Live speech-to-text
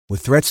With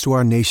threats to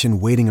our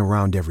nation waiting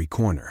around every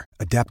corner,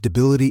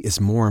 adaptability is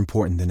more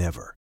important than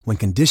ever. When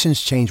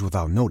conditions change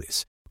without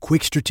notice,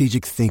 quick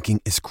strategic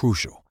thinking is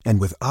crucial.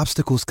 And with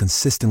obstacles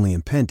consistently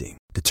impending,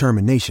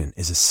 determination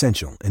is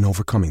essential in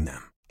overcoming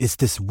them. It's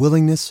this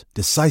willingness,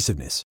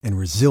 decisiveness, and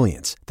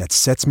resilience that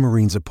sets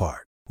Marines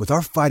apart. With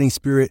our fighting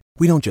spirit,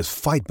 we don't just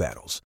fight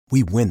battles,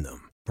 we win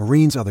them.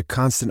 Marines are the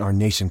constant our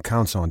nation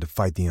counts on to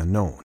fight the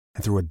unknown.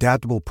 And through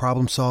adaptable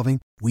problem solving,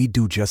 we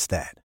do just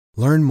that.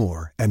 Learn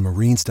more at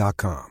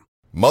marines.com.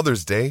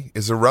 Mother's Day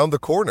is around the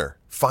corner.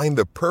 Find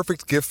the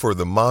perfect gift for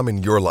the mom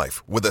in your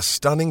life with a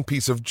stunning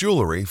piece of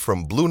jewelry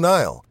from Blue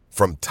Nile.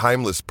 From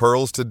timeless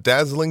pearls to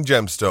dazzling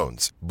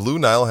gemstones, Blue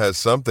Nile has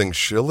something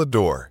she'll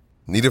adore.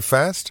 Need it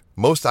fast?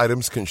 Most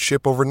items can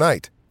ship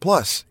overnight.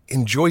 Plus,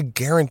 enjoy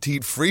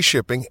guaranteed free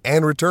shipping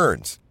and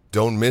returns.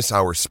 Don't miss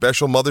our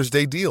special Mother's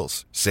Day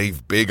deals.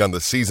 Save big on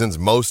the season's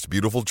most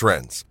beautiful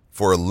trends.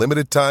 For a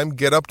limited time,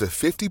 get up to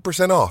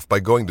 50% off by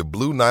going to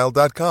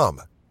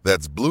BlueNile.com.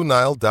 That's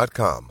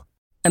BlueNile.com.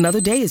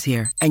 Another day is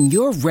here, and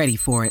you're ready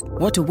for it.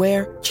 What to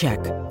wear? Check.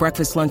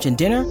 Breakfast, lunch, and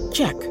dinner?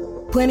 Check.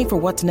 Planning for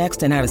what's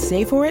next and how to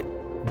save for it?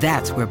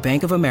 That's where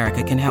Bank of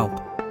America can help.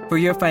 For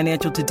your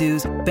financial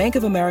to-dos, Bank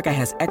of America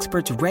has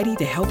experts ready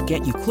to help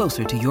get you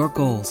closer to your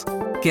goals.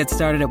 Get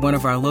started at one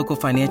of our local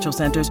financial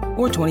centers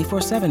or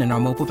 24/7 in our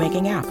mobile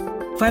banking app.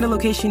 Find a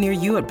location near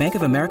you at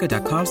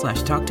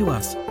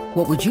bankofamerica.com/talktous.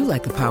 What would you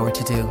like the power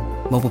to do?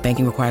 Mobile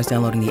banking requires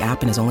downloading the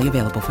app and is only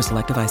available for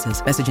select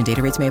devices. Message and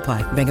data rates may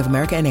apply. Bank of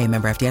America N.A.,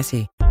 member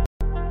FDIC.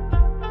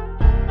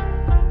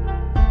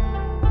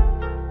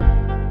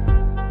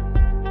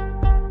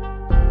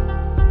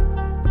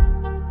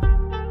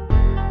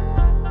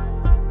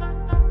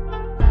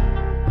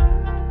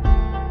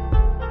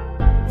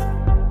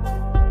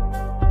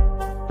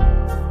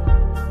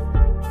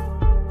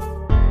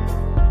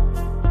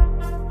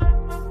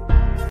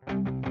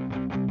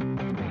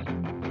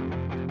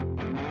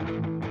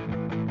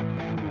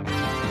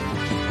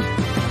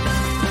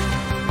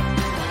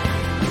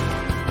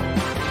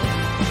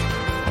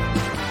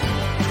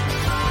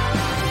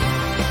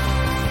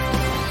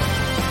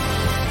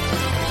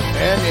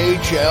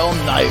 NHL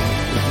Nightly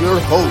with your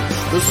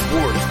host, the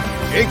sportsman,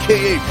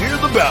 a.k.a. Peter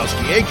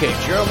Lebowski,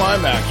 a.k.a. Jeremiah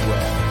Maxwell.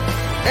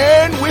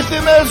 And with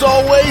him, as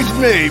always,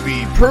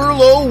 maybe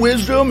Perlo,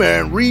 Wisdom,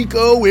 and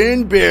Rico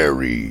in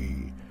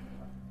Barry.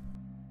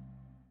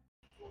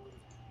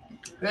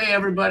 Hey,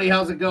 everybody.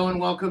 How's it going?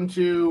 Welcome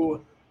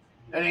to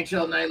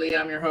NHL Nightly.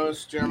 I'm your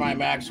host, Jeremiah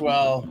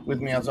Maxwell.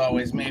 With me, as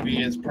always,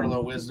 maybe is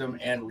Perlo, Wisdom,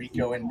 and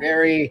Rico in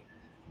Barry.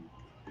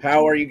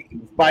 How are you?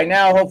 By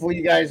now, hopefully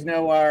you guys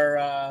know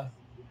our...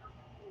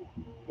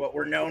 what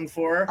we're known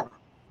for.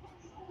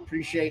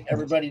 Appreciate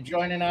everybody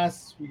joining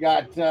us. We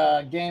got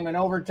a game in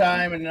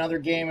overtime, and another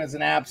game is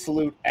an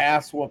absolute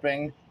ass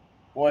whooping.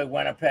 Boy,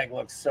 Winnipeg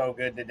looks so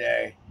good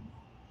today.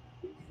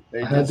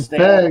 They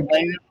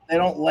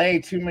don't lay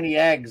too many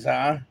eggs,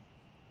 huh?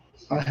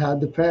 I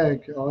had the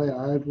peg. Oh yeah,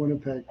 I had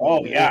Winnipeg.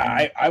 Oh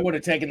yeah, I would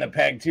have taken the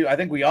peg too. I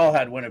think we all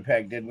had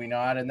Winnipeg, did we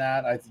not? In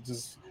that, I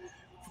just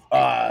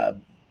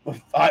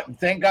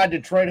thank God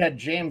Detroit had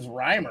James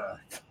Reimer.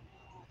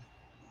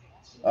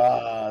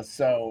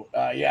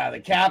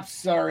 The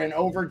Caps are in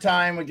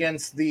overtime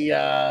against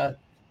the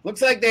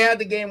looks like they had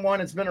the game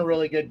won. It's been a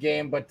really good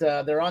game, but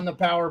they're on the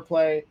power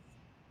play.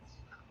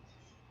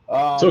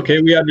 It's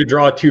okay. We had to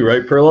draw too,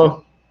 right,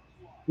 Perlo?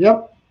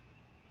 Yep.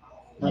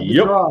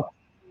 Yep.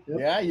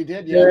 Yeah, you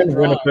did. Yeah,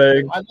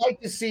 Winnipeg. I'd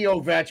like to see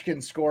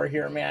Ovechkin score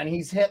here, man.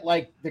 He's hit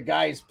like the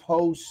guy's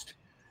post.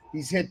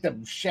 He's hit the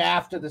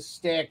shaft of the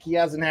stick. He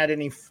hasn't had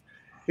any.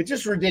 It's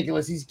just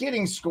ridiculous. He's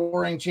getting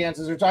scoring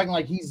chances. They're talking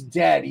like he's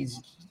dead.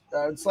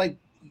 It's like,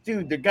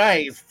 dude, the guy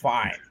is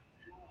fine.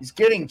 He's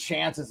getting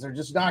chances. They're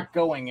just not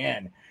going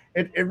in.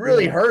 It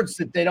really hurts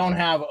that they don't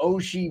have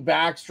Oshie,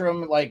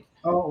 Backstrom. Like,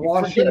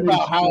 forget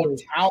about how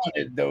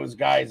talented those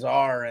guys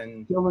are.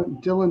 And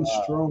Dylan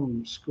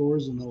Strome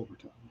scores in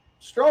overtime.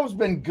 Strome's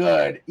been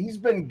good. He's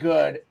been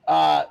good.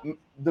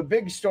 The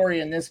big story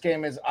in this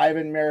game is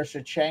Ivan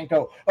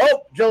Miroshnichenko.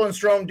 Oh, Dylan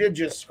Strome did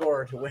just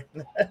score to win.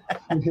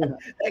 Yeah.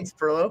 Thanks,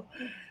 Perlo.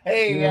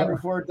 Hey, Andrew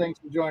Ford, thanks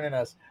for joining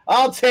us.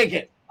 I'll take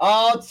it.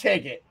 And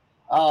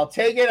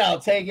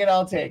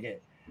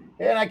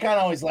I kind of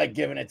always like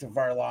giving it to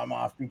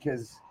Varlamov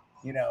because,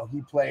 you know,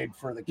 he played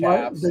for the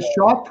Caps. The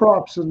shot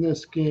props in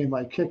this game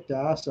I kicked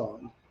ass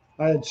on.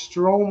 I had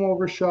Strome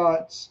over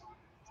shots,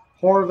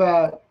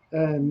 Horvat,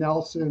 and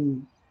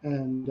Nelson,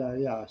 and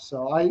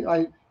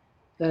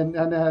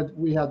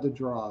we had the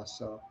draw.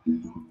 So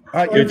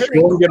did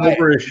Strome get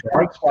over his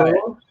shots?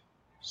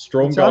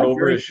 Strome got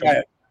over his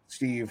shots.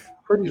 Steve,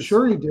 pretty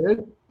sure he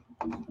did.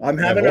 I'm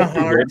having a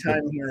hard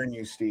time hearing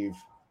you, Steve.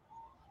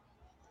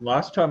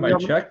 Last time I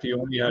checked, you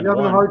only had one. You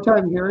having a hard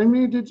time hearing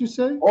me? Did you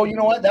say? Oh, you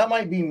know what? That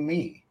might be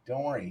me.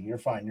 Don't worry, you're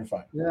fine.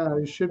 Yeah,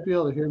 you should be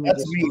able to hear me.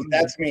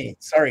 That's me.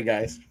 Sorry,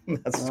 guys.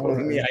 That's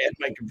totally me. I had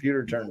my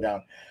computer turned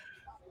down.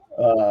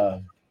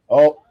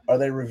 Are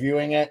they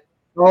reviewing it?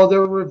 Oh,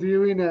 they're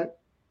reviewing it.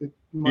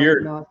 might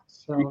Here, not.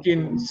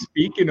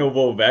 speaking of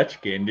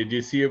Ovechkin, did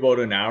you see about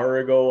an hour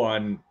ago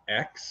on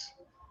X?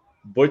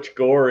 Butch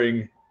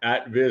Goring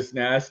at Viz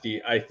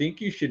Nasty. I think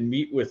you should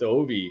meet with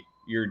Ovi.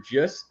 You're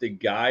just the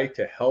guy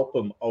to help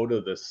him out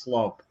of the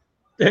slump.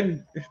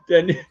 Then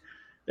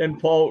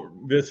Paul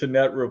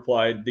Bissonnette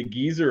replied, "The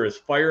geezer is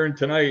firing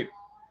tonight."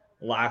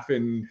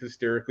 Laughing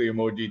hysterically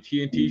emoji.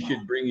 TNT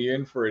should bring you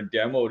in for a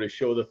demo to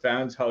show the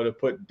fans how to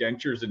put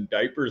dentures and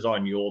diapers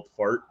on, you old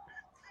fart.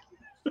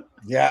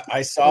 Yeah,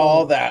 I saw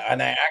all that,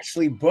 and I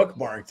actually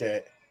bookmarked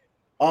it.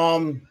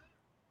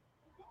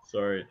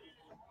 Sorry.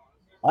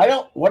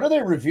 What are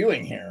they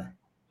reviewing here?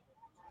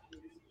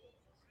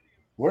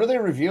 What are they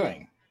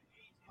reviewing?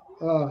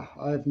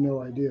 I have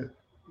no idea.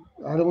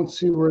 I don't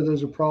see where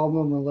there's a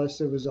problem unless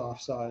it was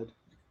offside.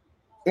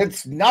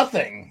 It's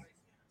nothing.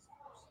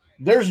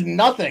 There's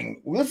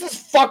nothing. This is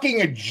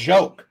fucking a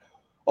joke.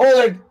 What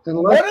are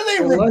they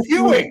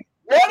reviewing?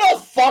 What a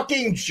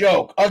fucking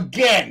joke.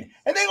 Again.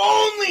 And they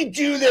only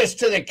do this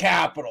to the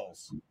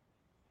Capitals.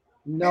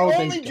 No, they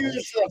only do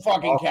this to the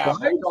fucking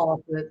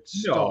Capitals.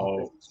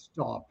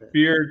 Stop it.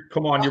 Beard,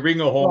 come on, you're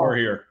being a homer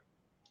here.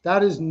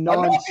 That is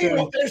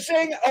nonsense. They're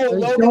saying,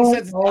 Logan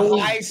says it's a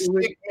high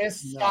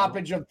stickness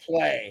stoppage of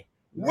play.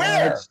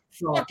 Where?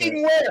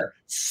 Fucking where?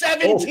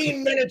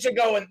 17 minutes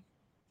ago. And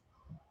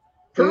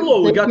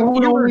Perlo, we got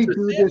don't the only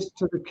do this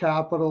to the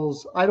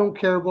Capitals. I don't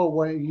care about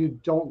what you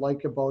don't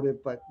like about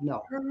it, but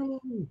no.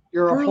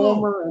 You're a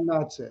homer, and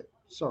that's it.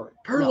 Sorry.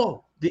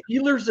 Perlo, the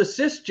Ehlers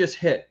assist just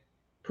hit.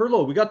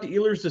 Perlo, we got the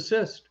Ehlers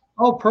assist.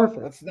 Oh,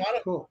 perfect. That's not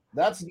a cool.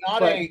 That's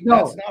not a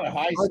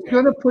high stick. I'm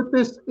gonna put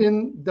this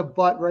in the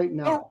butt right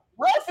now.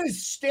 The ref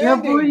is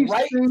standing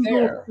right there. Every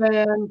single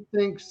fan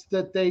thinks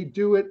that they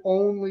do it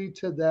only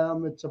to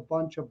them. It's a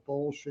bunch of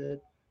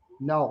bullshit.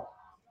 No.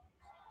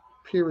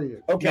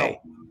 Period. Okay.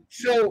 No.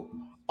 So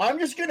I'm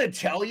just gonna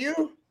tell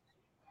you,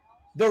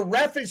 the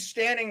ref is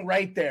standing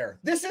right there.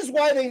 This is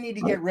why they need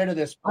to get rid of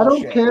this bullshit.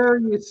 I don't care.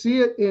 You see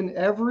it in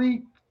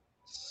every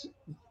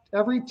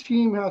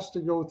team has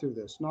to go through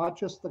this, not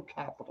just the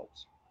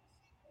Capitals.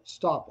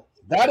 Stop it.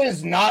 That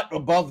is not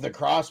above the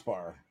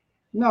crossbar.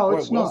 No,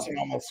 it's not.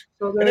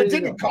 And it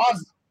didn't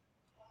cause.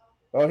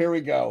 Oh, here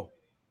we go.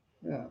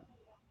 Yeah.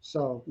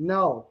 So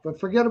no, but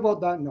forget about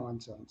that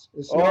nonsense.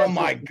 Oh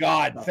my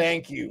God!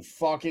 Thank you,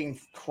 fucking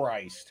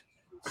Christ.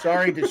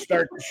 Sorry to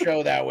start the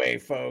show that way,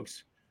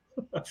 folks.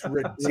 It's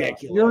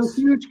ridiculous. You're a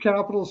huge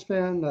Capitals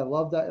fan. I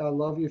love that. I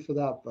love you for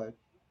that, but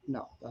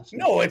no,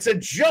 it's a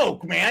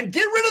joke, man.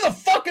 Get rid of the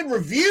fucking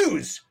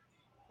reviews.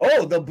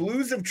 Oh, the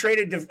Blues have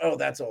traded.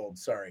 That's old.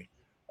 Sorry.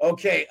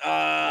 Okay.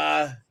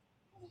 I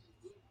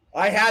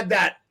had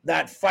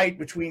that fight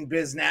between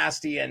Biz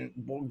Nasty and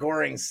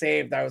Goring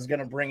saved. I was going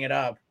to bring it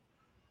up,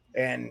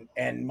 and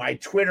my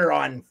Twitter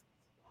on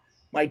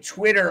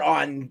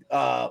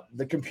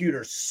the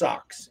computer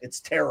sucks. It's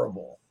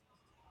terrible.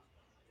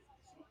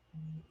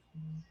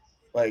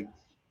 Like.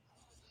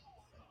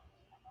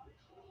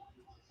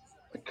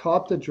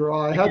 Caught the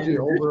draw. I had the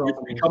over. It's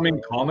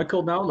becoming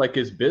comical now. Like,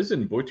 is Biz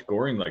and Butch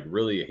Goring like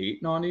really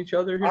hating on each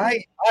other here?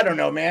 I don't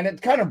know, man.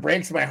 It kind of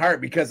breaks my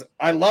heart because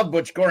I love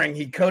Butch Goring.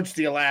 He coached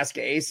the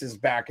Alaska Aces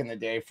back in the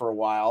day for a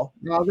while.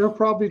 No, they're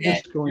probably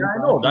just going. Yeah, I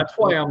know. That's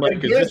why I'm like,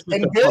 Biz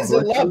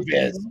love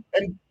Biz,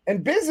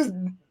 and Biz has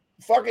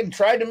fucking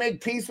tried to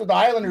make peace with the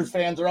Islanders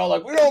fans. They're all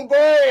like, we don't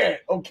buy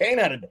it. Oh, Kane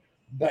had a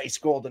nice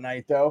goal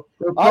tonight, though.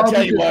 I'll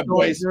tell you what,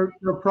 boys.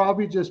 They're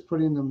probably just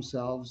putting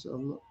themselves.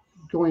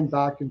 Going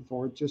back and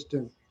forth just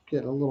to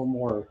get a little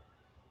more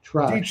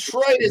traction.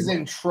 Detroit is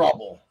in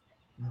trouble.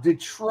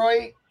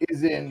 Detroit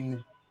is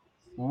in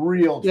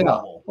real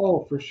trouble.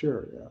 Oh, for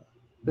sure. Yeah.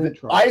 Big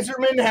trouble.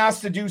 Yzerman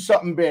has to do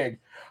something big.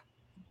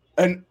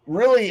 And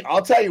really,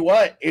 I'll tell you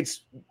what,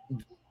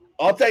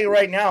 I'll tell you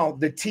right now,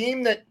 the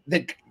team that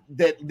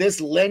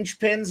this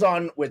linchpins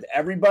on with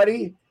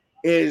everybody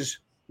is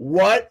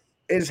what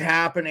is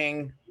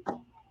happening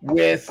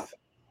with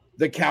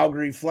the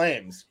Calgary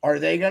Flames. Are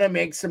they going to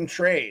make some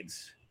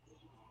trades?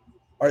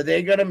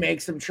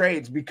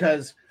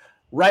 Because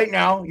right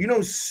now,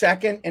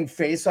 second in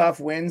faceoff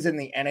wins in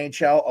the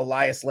NHL,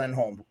 Elias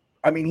Lindholm.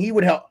 I mean, he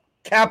would help.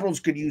 Capitals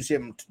could use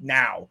him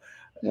now.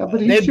 Yeah,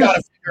 but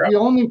the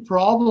only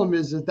problem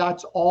is that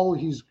that's all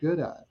he's good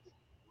at.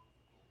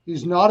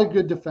 He's not a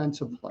good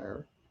defensive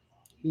player.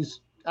 He's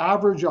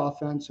average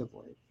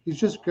offensively. He's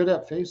just good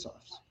at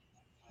faceoffs.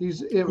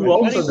 He's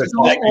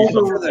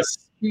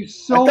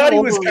so. I thought he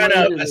was kind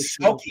of a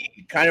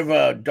Selke, kind of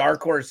a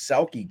dark horse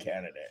Selke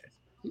candidate.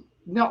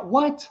 No,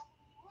 what?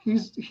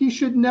 He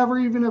should never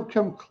even have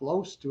come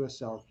close to a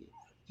Selke.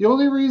 The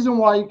only reason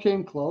why he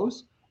came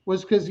close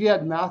was because he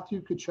had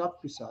Matthew Tkachuk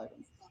beside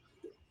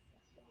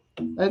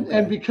him,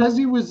 and because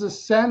he was the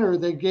center,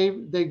 they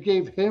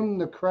gave him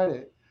the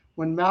credit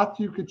when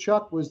Matthew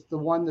Tkachuk was the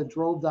one that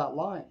drove that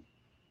line.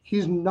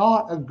 He's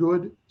not a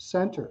good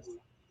center,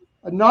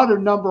 not a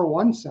number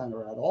one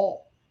center at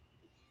all.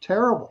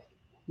 Terrible.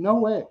 No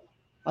way.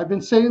 I've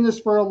been saying this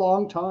for a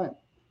long time.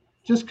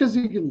 Just because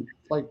he can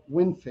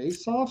win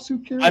faceoffs, who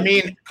cares? I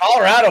mean,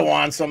 Colorado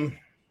wants him.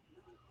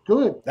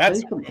 Good.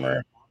 That's a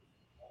rumor.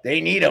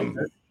 They need him.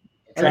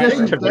 I guess Travis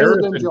he's better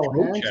Tavares than and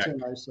Johansson,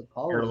 Trocheck I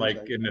suppose. are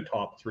like in the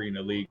top 3 in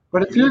the league.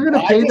 But if you're going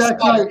to pay that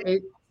guy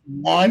 $8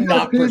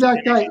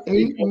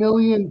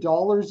 million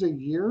a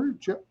year,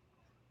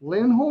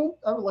 Lindholm,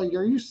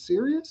 are you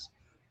serious?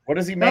 What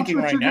is he making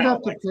right now?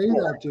 That's what you're going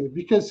to have to pay that dude,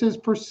 because his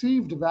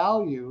perceived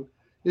value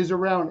is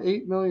around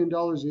 $8 million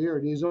a year,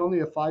 and he's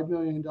only a $5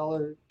 million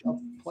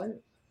player.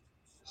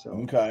 So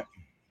okay.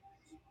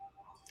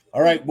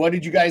 All right. What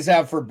did you guys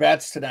have for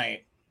bets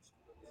tonight?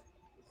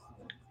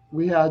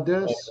 We had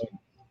the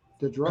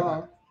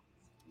draw.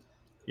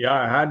 Yeah,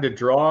 I had to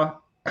draw.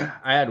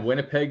 I had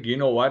Winnipeg. You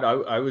know what?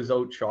 I was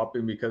out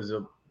shopping because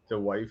the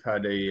wife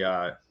had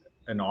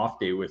an off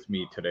day with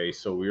me today,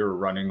 so we were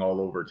running all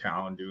over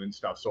town doing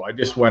stuff. So I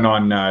just went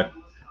on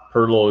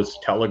Perlo's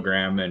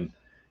Telegram and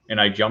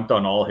I jumped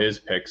on all his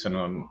picks, and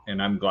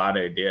I'm glad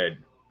I did,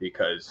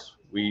 because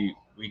we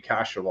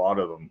cashed a lot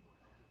of them.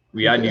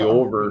 We had you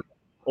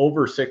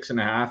over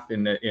 6.5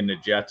 in the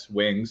Jets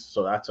wings,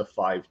 so that's a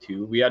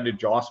 5-2. We had the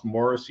Josh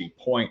Morrissey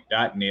point,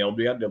 that nailed.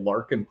 We had the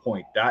Larkin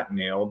point, that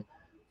nailed.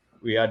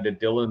 We had the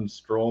Dylan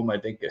Strome, I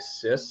think,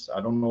 assists.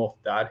 I don't know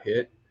if that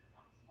hit,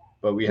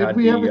 but we had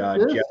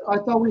the Jets. I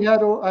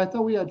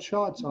thought we had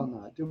shots on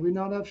that. Did we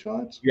not have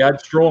shots? We had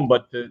Strome,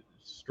 but the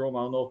Strome,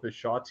 I don't know if his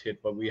shots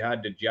hit, but we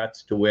had the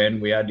Jets to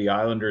win. We had the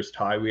Islanders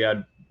tie. We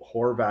had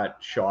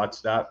Horvat shots,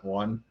 that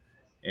one.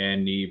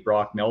 And the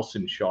Brock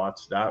Nelson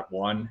shots, that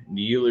one.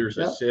 Nealer's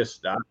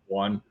assist, that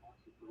one.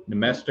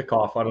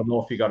 Nemestikov, I don't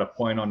know if he got a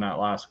point on that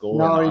last goal.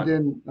 No, he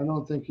didn't. I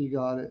don't think he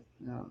got it.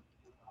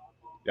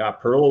 Yeah,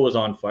 Perlo was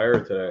on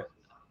fire today.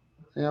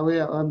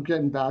 Yeah, I'm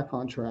getting back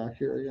on track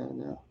here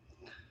again.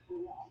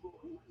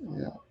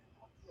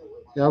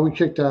 Yeah, we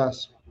kicked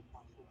ass.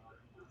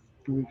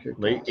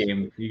 Late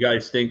game. You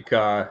guys think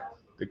the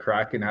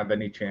Kraken have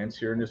any chance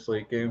here in this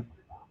late game?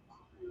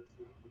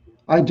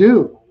 I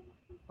do.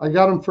 I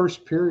got them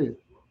first period,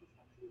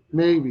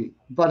 maybe.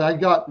 But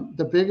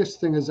the biggest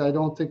thing is I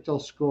don't think they'll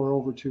score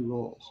over 2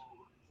 goals.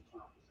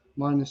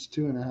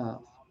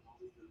 -2.5.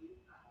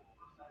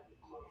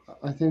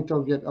 I think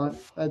they'll get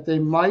they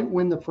might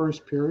win the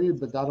first period,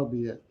 but that'll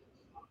be it.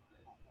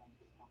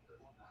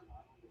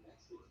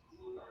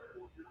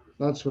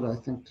 That's what I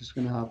think is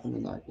going to happen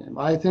in that game.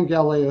 I think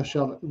LA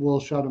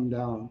will shut them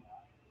down.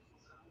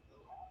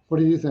 What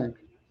do you think?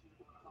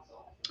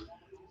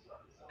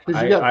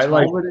 Because you got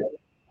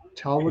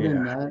Talbot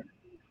in that.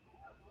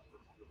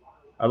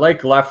 I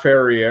like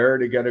Laferriere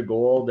to get a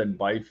goal, then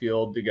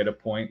Byfield to get a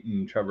point,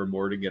 and Trevor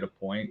Moore to get a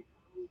point.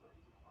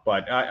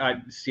 But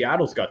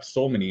Seattle's got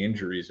so many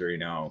injuries right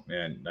now,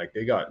 man. Like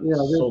they got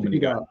so many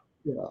guys.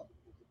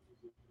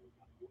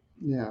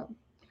 Yeah,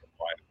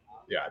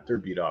 they're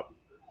beat up.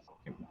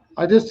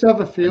 I just have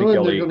a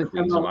feeling they're going to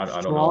come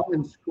out strong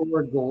and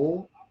score a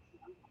goal,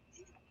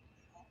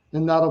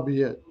 and that'll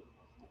be it.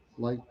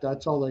 Like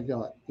that's all they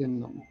got in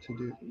them to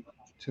do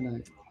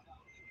tonight.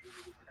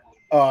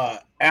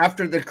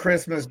 After the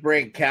Christmas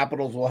break,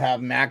 Capitals will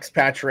have Max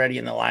Pacioretty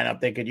in the lineup.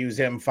 They could use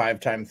him,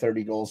 5-time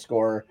 30-goal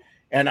scorer.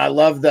 And I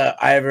love the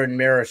Ivan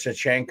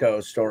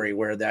Miroshnichenko story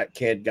where that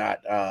kid got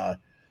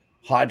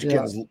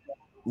Hodgkin's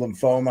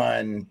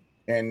lymphoma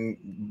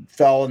and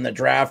fell in the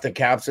draft. The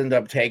Caps end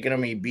up taking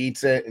him. He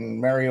beats it, and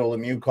Mario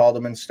Lemieux called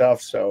him and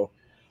stuff. So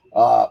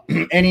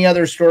any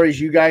other stories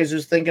you guys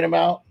are thinking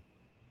about?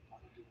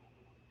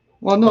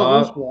 Well,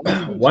 no,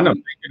 one I'm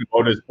thinking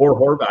about is poor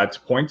Horvat's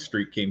point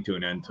streak came to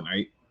an end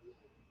tonight.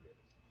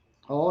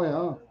 Oh,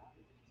 yeah.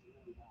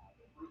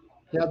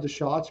 He had the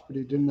shots, but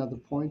he didn't have the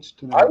points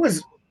tonight.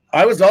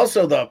 I was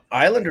also the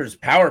Islanders'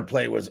 power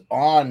play was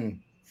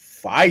on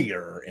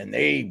fire, and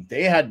they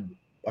had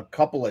a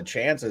couple of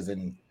chances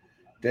and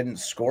didn't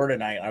score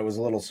tonight. I was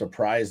a little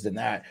surprised in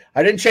that.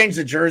 I didn't change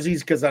the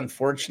jerseys because,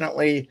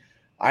 unfortunately,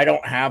 I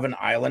don't have an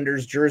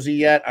Islanders jersey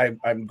yet.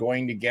 I'm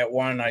going to get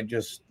one.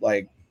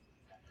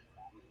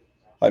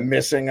 I'm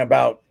missing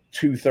about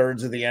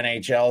 2/3 of the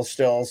NHL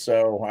still.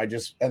 So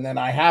and then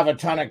I have a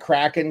ton of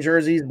Kraken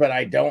jerseys, but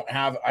I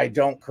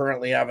don't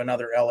currently have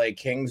another LA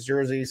Kings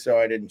jersey. So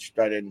I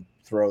didn't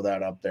throw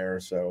that up there.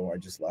 So I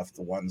just left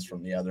the ones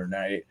from the other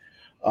night.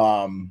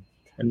 And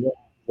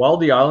while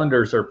the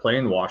Islanders are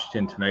playing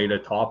Washington tonight, a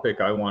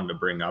topic I wanted to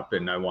bring up,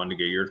 and I wanted to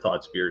get your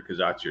thoughts, Beard, because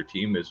that's your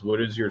team, is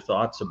what is your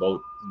thoughts about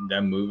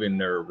them moving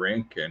their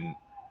rink and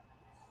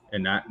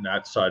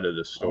that side of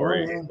the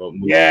story? So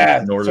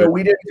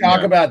we didn't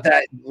talk about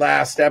that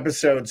last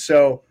episode.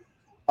 So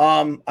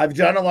I've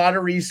done a lot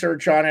of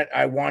research on it.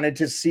 I wanted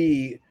to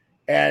see,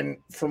 and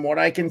from what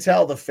I can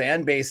tell, the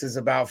fan base is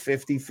about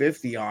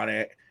 50-50 on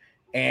it.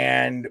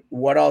 And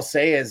what I'll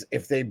say is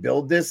if they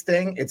build this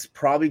thing, it's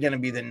probably going to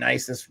be the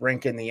nicest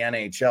rink in the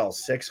NHL.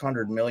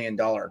 $600 million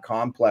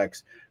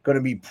complex, going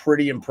to be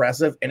pretty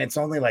impressive. And it's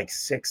only like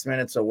 6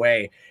 minutes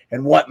away.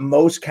 And what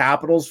most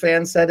Capitals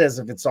fans said is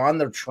if it's on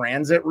the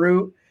transit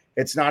route,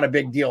 it's not a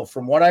big deal.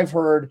 From what I've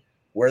heard,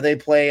 where they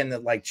play in the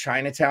like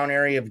Chinatown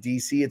area of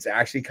DC, it's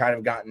actually kind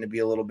of gotten to be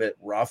a little bit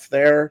rough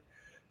there.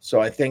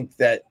 So I think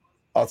that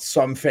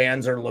some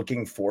fans are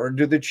looking forward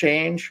to the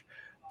change.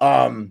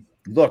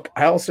 look,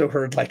 I also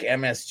heard like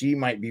MSG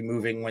might be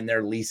moving when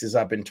their lease is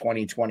up in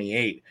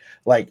 2028.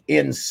 Like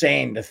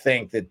insane to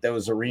think that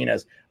those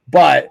arenas,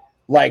 but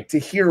like to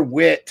hear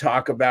Witt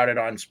talk about it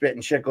on Spit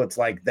and Chicklets,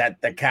 like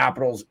that the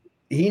Capitals,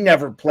 he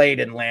never played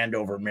in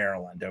Landover,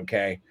 Maryland.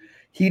 Okay.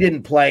 He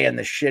didn't play in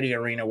the shitty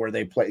arena where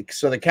they play.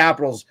 So the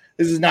Capitals,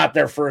 this is not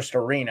their first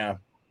arena.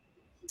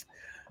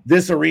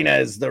 This arena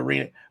is the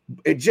arena.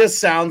 It just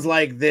sounds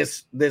like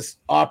this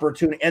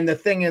opportunity. And the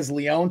thing is,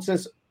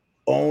 Leonsis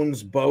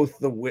owns both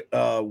the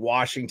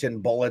Washington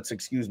Bullets,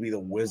 the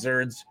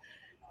Wizards,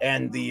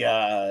 and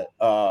the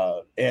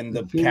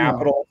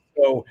Capitals.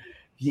 So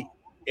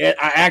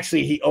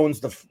he owns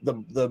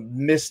the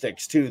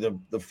Mystics too,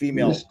 the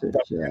female Mystics,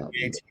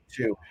 team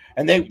too,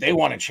 and they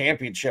won a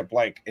championship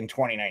like in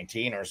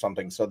 2019 or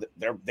something. So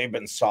they've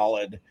been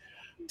solid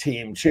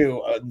team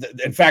too.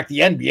 In fact, the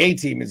NBA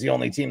team is the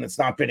only team that's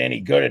not been any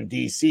good in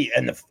DC,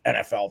 and the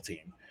NFL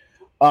team.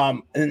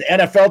 And the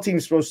NFL team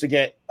is supposed to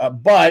get,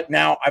 but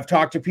now I've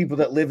talked to people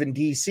that live in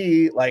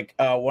DC, like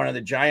one of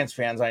the Giants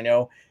fans I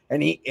know,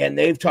 and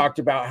they've talked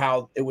about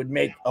how it would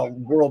make a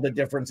world of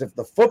difference if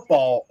the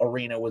football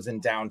arena was in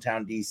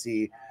downtown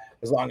DC.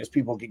 As long as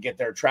people could get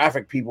their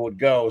traffic, people would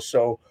go.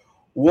 So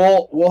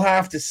we'll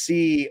have to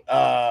see.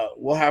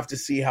 We'll have to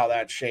see how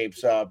that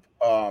shapes up.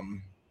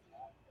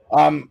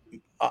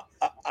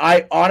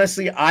 I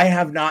honestly, I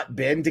have not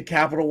been to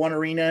Capital One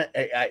Arena.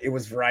 It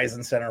was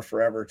Verizon Center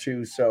forever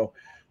too. So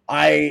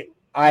I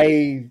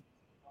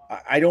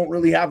don't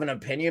really have an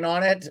opinion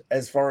on it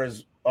as far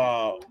as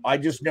I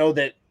just know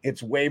that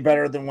it's way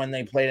better than when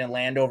they played in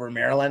Landover,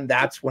 Maryland.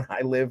 That's when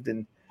I lived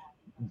in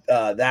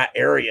that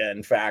area.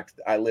 In fact,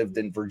 I lived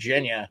in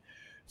Virginia.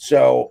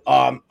 So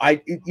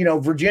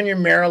Virginia,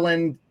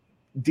 Maryland,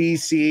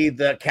 DC,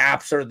 the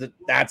Caps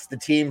that's the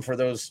team for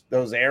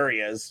those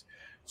areas.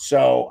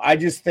 So I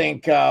just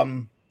think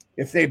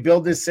if they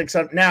build this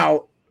 600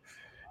 now,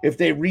 if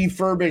they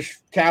refurbish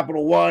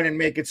Capital One and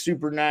make it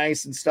super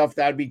nice and stuff,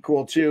 that'd be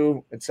cool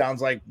too. It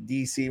sounds like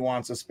DC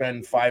wants to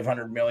spend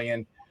 $500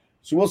 million.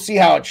 So we'll see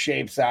how it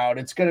shapes out.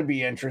 It's going to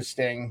be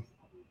interesting.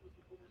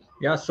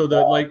 Yeah. So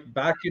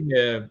back in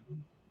the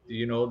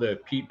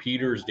Pete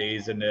Peters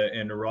days and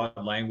the Rod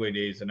Langway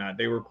days and that,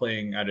 they were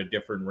playing at a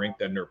different rink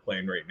than they're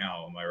playing right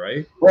now. Am I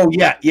right? Oh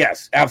yeah.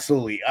 Yes,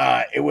 absolutely.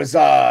 It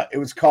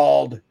was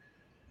called,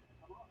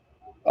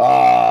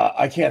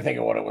 I can't think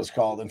of what it was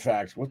called. In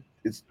fact,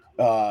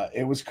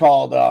 it was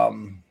called,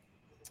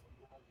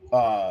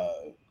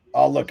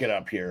 I'll look it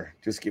up here.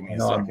 Just give me a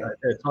second.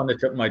 It's on the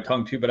tip of my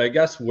tongue too, but I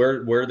guess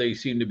where they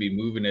seem to be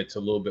moving, it's a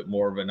little bit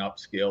more of an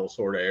upscale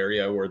sort of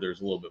area where there's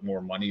a little bit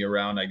more money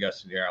around. I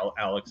guess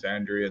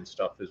Alexandria and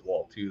stuff as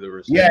well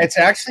too. It's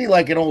actually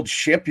like an old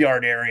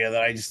shipyard area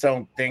that I just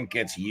don't think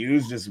gets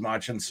used as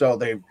much, and so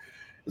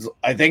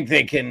I think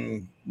they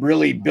can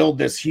really build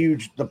this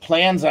huge. The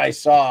plans I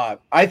saw,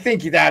 I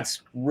think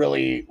that's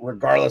really,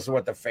 regardless of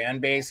what the fan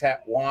base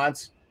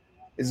wants,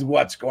 is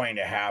what's going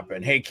to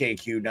happen. Hey,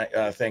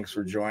 KQ, thanks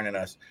for joining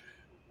us.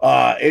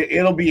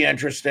 It'll be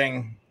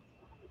interesting.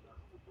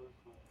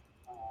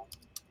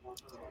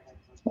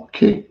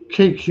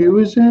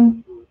 KQ is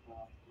in?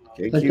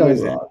 KQ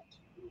is in.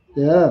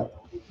 Yeah.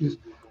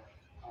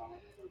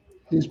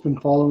 He's been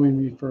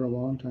following me for a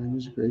long time.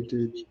 He's a great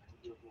dude.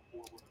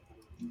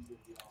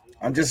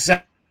 I'm just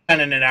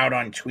sending it out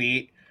on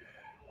tweet.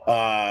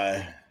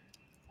 I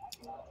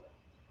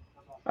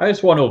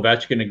just want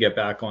Ovechkin to get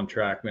back on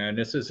track, man.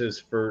 This is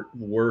his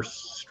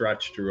worst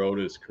stretch throughout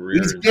his career.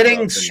 He's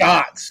getting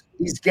shots.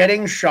 He's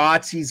getting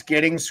shots. He's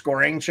getting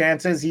scoring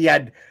chances. He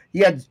had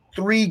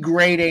 3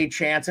 grade A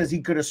chances.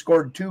 He could have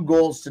scored 2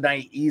 goals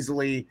tonight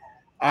easily.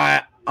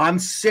 I'm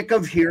sick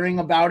of hearing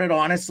about it,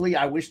 honestly.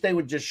 I wish they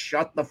would just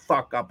shut the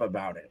fuck up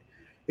about it.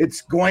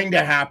 It's going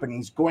to happen.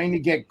 He's going to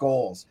get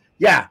goals.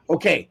 Yeah,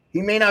 okay.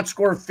 He may not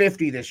score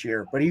 50 this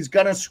year, but he's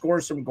going to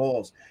score some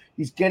goals.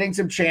 He's getting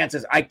some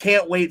chances. I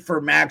can't wait for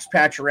Max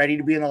Pacioretty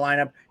to be in the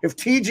lineup. If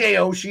TJ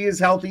Oshie is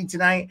healthy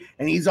tonight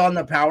and he's on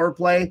the power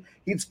play,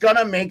 he's going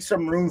to make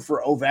some room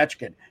for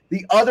Ovechkin.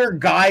 The other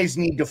guys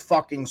need to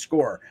fucking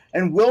score.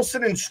 And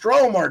Wilson and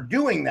Strome are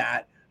doing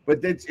that,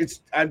 but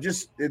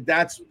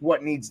that's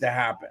what needs to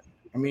happen.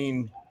 I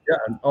mean,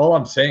 yeah, all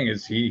I'm saying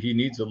is he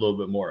needs a little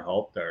bit more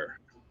help there.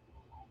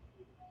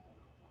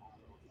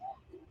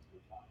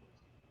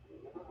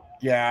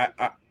 Yeah,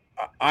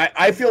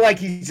 I feel like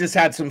he's just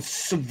had some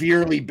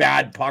severely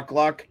bad puck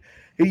luck.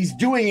 He's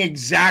doing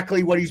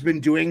exactly what he's been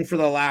doing for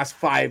the last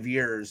 5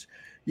 years.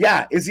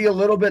 Yeah, is he a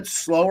little bit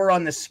slower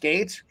on the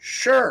skates?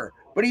 Sure,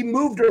 but he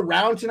moved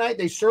around tonight.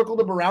 They circled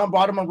him around,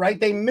 bottom and right.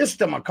 They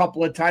missed him a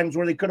couple of times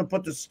where they could have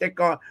put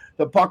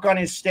the puck on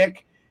his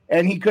stick,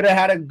 and he could have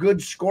had a good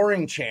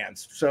scoring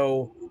chance.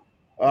 So,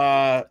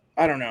 I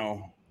don't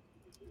know.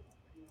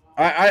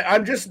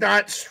 I'm just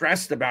not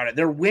stressed about it.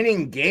 They're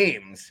winning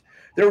games.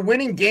 They're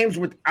winning games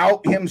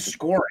without him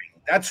scoring.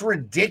 That's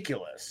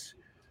ridiculous.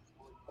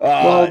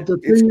 Well, the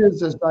thing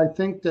is I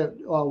think that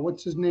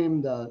what's his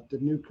name, the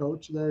new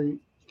coach there?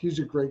 He's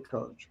a great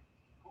coach.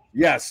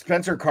 Yes,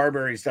 Spencer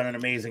Carberry's done an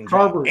amazing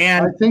job.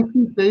 And I think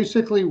he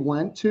basically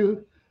went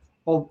to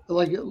Well,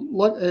 like it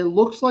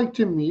looks like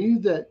to me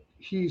that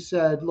he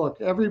said,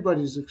 "Look,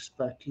 everybody's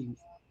expecting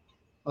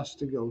us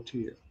to go to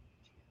you,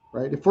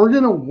 right? If we're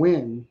going to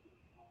win,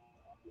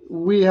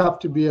 we have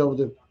to be able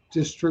to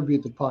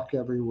distribute the puck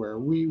everywhere.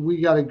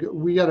 We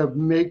gotta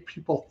make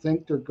people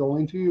think they're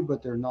going to you,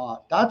 but they're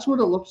not. That's what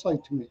it looks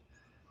like to me.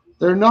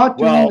 They're not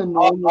doing the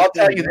normal. I'll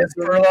tell you this,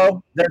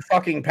 Perlo, their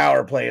fucking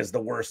power play is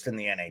the worst in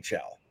the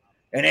NHL,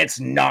 and it's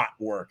not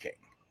working.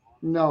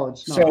 No,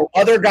 it's not. So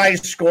other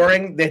guys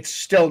scoring, that's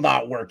still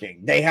not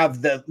working. They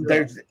have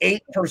there's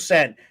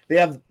 8%.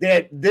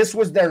 This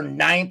was their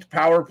 9th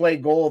power play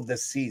goal of the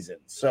season.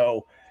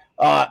 So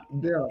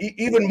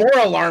even more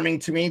alarming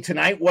to me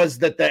tonight was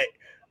that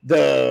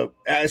the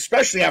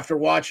especially after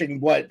watching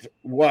what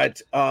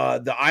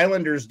the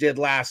Islanders did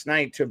last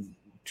night to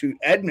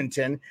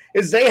Edmonton,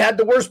 is they had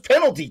the worst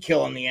penalty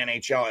kill in the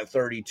NHL at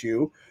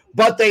 32,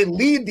 but they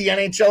lead the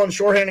NHL in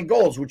shorthanded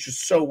goals, which is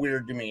so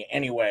weird to me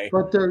anyway.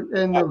 But they're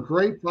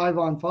great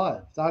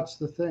 5-on-5. That's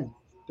the thing.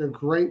 They're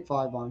great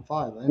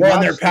 5-on-5.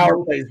 And their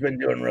power play's been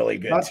doing really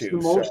good that's too.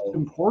 That's the most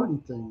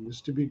important thing,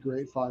 is to be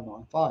great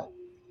 5-on-5.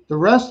 The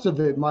rest of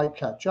it might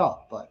catch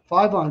up, but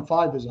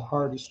 5-on-5 is the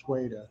hardest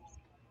way to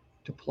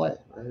play,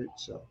 right?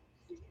 So,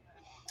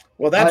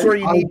 well, that's where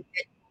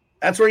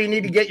you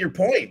need to get your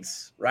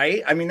points,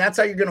 right? I mean, that's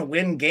how you're going to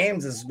win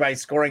games, is by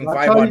scoring 5-on-5.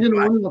 That's how you're going to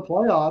win in the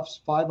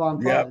playoffs,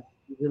 5-on-5. Yep.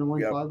 You're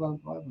going to win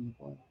 5-on-5 in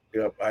the playoffs.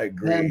 Yep, I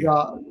agree. And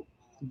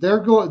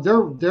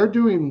they're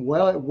doing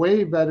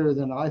way better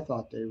than I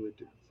thought they would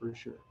do, for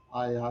sure.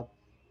 I have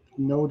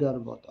no doubt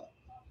about that.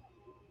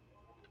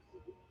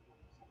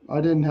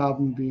 I didn't have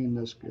them being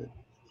this good.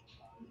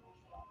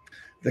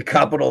 The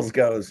Capitals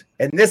goes.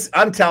 And this,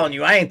 I'm telling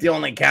you, I ain't the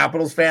only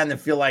Capitals fan that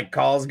feel like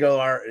calls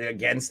are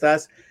against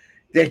us.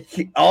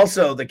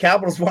 Also, the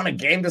Capitals won a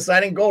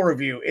game-deciding goal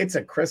review. It's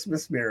a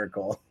Christmas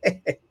miracle.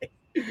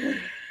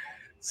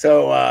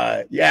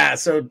 So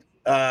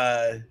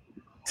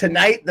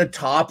tonight, the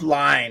top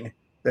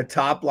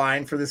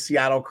line for the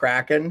Seattle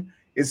Kraken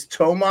is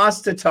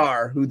Tomas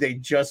Tatar, who they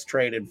just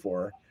traded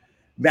for,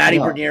 Matty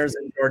Beniers,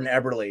 and Jordan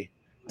Eberle.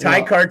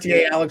 Ty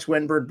Cartier, Alex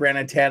Winberg,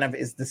 Brandon Tanev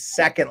is the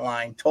second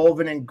line.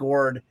 Tolvin and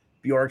Gord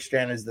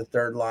Bjorkstrand is the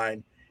third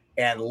line.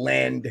 And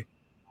Lind,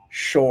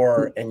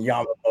 Shore, and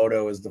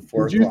Yamamoto is the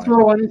fourth line. Did you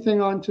throw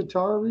anything on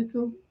Tatar,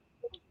 Rico?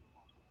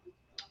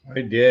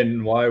 I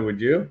didn't. Why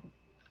would you?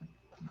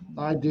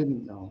 I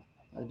didn't know.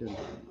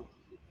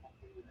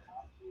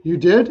 You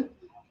did?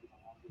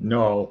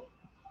 No.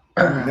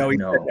 No, he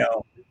said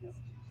no.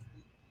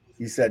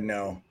 He said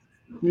no.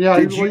 Yeah,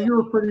 you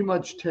were pretty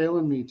much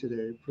tailing me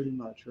today, pretty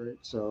much, right?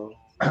 So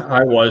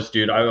I was,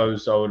 dude. I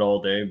was out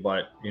all day,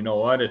 but you know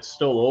what? It's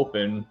still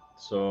open,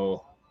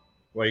 so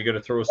you got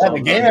to throw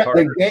something.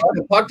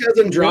 The puck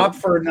doesn't drop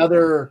for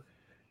another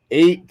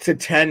 8 to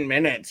 10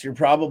 minutes. You're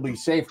probably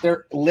safe.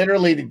 They're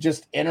literally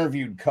just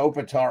interviewed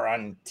Kopitar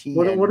on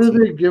TNT. What are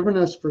they giving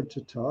us for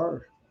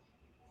Tatar?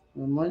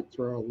 I might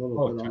throw a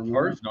little bit on there.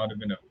 Tatar's not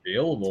even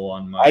available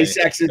on my.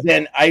 Isex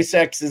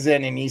is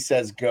in, and he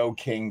says, "Go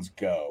Kings,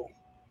 go."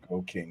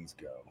 Go Kings,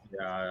 go.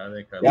 Yeah, I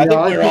think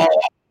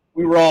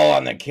we were all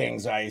on the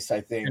Kings ice, I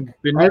think.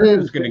 Beniers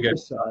is going to get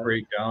a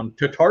breakdown.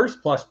 Tatar's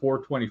plus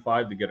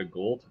 425 to get a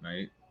goal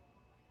tonight.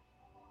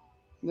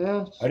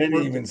 Yeah. I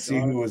didn't even see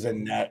who was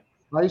in net.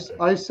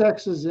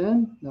 Isex is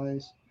in.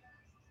 Nice.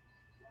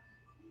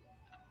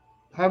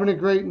 Having a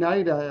great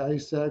night,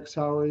 Isex.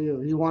 How are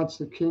you? He wants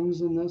the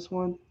Kings in this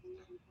one.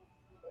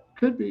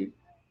 Could be.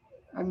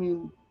 I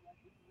mean,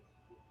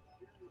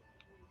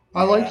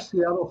 I like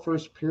Seattle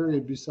first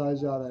period. Besides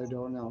that, I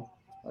don't know.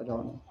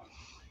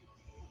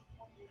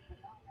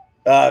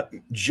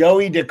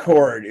 Joey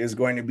Decord is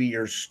going to be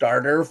your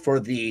starter for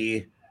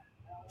the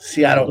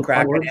Seattle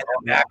Kraken, and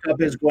the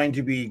backup is going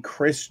to be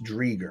Chris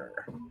Drieger.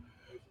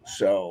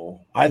 So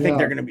I think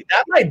they're going to be.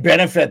 That might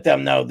benefit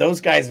them, though. Those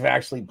guys have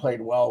actually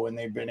played well when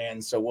they've been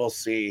in, so we'll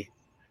see.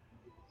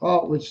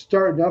 Oh, it's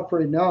starting up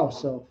right now,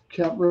 so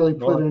can't really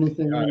put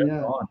anything in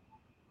yet.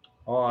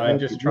 I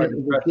just tried to.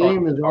 The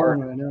game is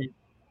on right now.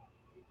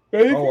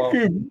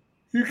 You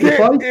if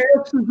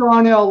Isex is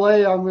on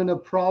LA, I'm going to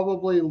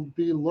probably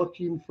be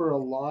looking for a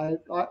live.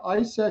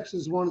 Isex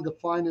is one of the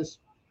finest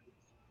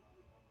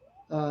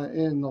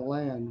in the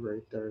land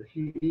right there.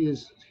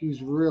 He's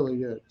really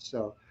good.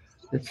 So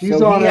if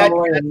he's on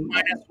LA,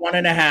 minus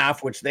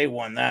 1.5, which they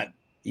won that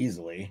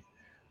easily.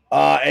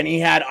 And he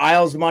had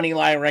Isles money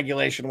line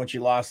regulation, which he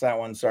lost that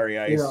one. Sorry,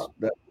 Ice.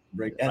 Yeah.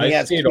 And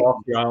I stayed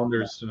off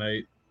Rounders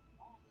tonight.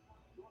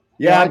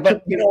 Yeah,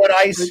 but you know what,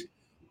 Ice?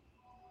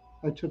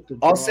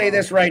 I'll say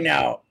this right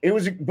now. It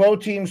was both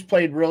teams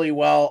played really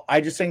well.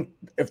 I just think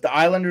if the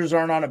Islanders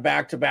aren't on a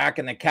back-to-back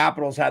and the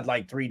Capitals had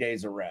like 3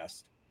 days of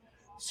rest.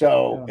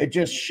 So it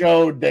just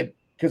showed that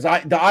because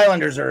the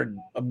Islanders are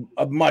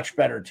a much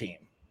better team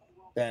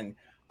than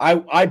I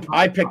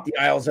picked the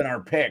Isles in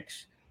our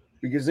picks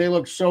because they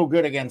looked so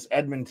good against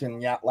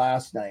Edmonton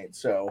last night.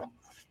 So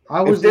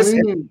I was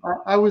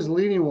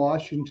leaning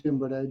Washington,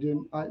 but I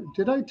didn't.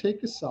 Did I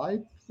take a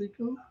side,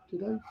 Rico?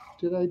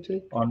 Did I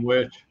take on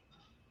which?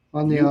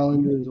 on the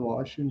Islanders,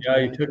 Washington.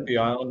 Yeah, he took the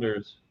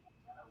Islanders.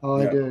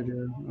 Oh, I did.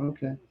 Yeah.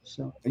 Okay.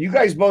 So You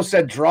guys both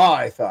said draw,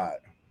 I thought.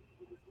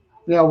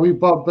 yeah,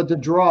 but the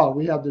draw,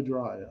 we had the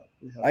draw.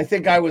 Yeah. I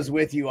think I was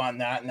with you on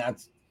that, and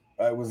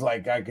I was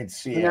like, I could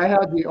see and it. I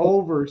had the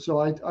over, so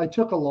I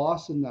took a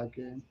loss in that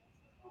game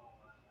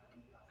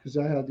because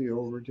I had the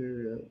over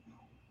too.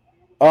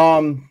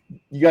 Yeah.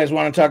 You guys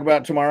want to talk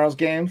about tomorrow's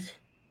games?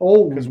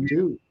 Oh,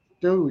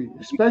 do we?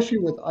 Especially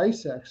with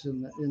IceX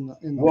in the.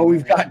 Well,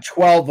 we've got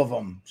 12 of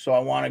them, so I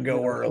want to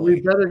go early.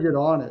 We better get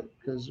on it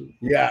because.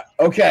 Yeah.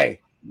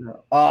 Okay.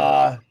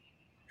 Yeah.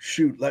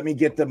 Shoot. Let me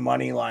get the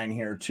money line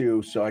here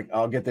too, so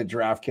I'll get the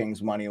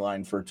DraftKings money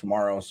line for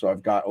tomorrow. So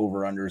I've got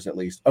over/unders at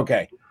least.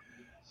 Okay.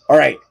 All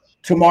right.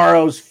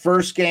 Tomorrow's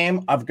first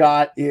game I've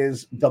got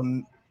is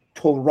the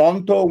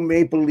Toronto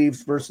Maple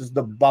Leafs versus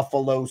the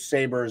Buffalo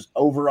Sabres.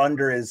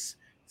 Over/under is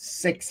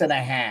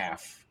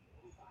 6.5.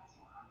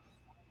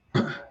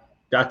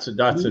 That's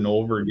an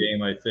over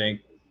game, I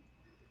think.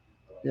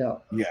 Yeah.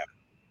 Yeah.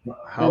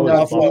 How is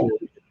Buffalo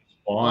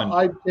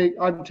respond?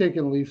 I'm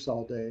taking Leafs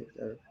all day.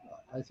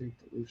 I think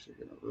the Leafs are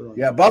going to ruin.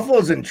 Yeah,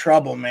 Buffalo's in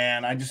trouble,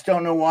 man. I just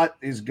don't know what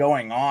is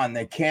going on.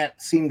 They can't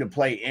seem to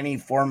play any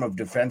form of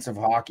defensive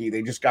hockey.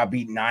 They just got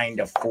beat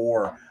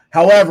 9-4.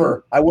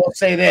 However, I will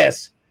say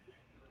this.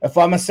 If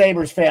I'm a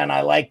Sabres fan,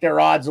 I like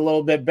their odds a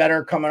little bit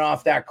better coming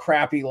off that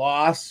crappy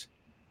loss.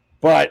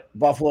 But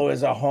Buffalo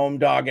is a home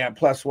dog at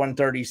plus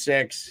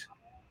 136.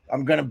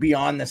 I'm going to be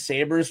on the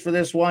Sabres for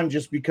this one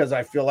just because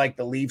I feel like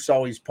the Leafs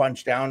always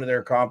punch down to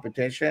their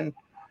competition.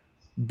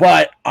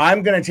 But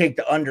I'm going to take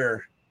the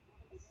under.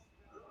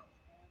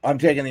 I'm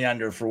taking the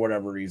under for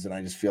whatever reason.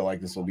 I just feel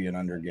like this will be an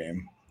under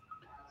game.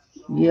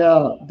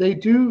 Yeah, they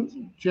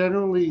do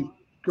generally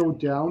go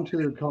down to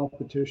their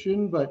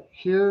competition, but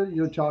here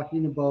you're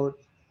talking about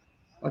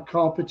a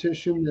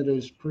competition that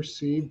is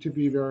perceived to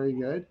be very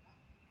good.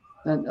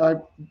 And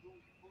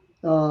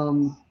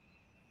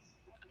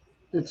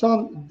it's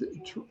on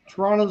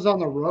Toronto's on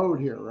the road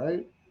here,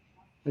 right?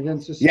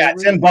 Against the Sabres? Yeah,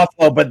 it's in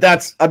Buffalo, but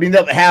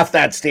half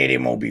that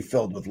stadium will be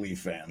filled with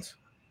Leaf fans.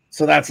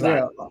 So that's not.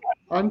 Yeah,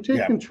 I'm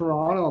taking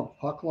Toronto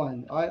puck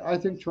line. I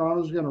think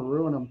Toronto's going to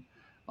ruin them.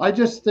 I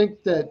just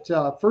think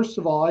that, first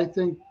of all, I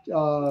think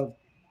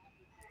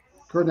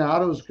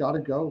Granato's got to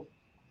go.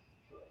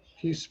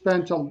 He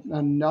spent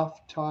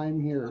enough time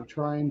here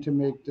trying to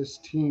make this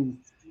team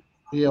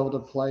be able to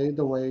play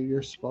the way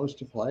you're supposed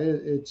to play.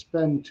 It's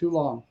been too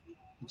long.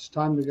 It's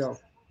time to go.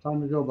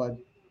 Time to go, bud.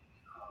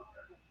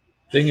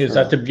 Thing is,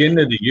 at the beginning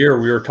of the year,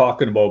 we were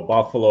talking about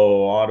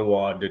Buffalo,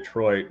 Ottawa,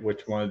 Detroit,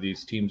 which one of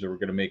these teams are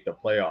going to make the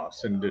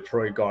playoffs. And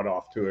Detroit got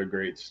off to a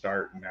great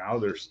start. And now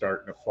they're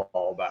starting to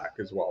fall back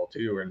as well,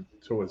 too. And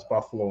so is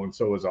Buffalo and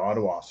so is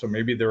Ottawa. So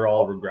maybe they're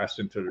all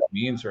regressing to their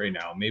means right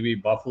now. Maybe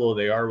Buffalo,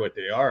 they are what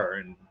they are.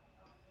 And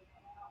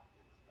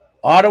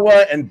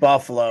Ottawa and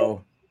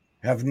Buffalo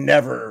have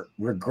never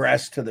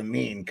regressed to the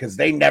mean because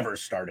they never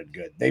started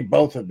good. They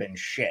both have been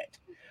shit.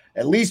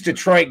 At least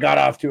Detroit got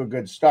off to a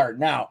good start.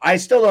 Now, I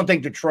still don't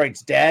think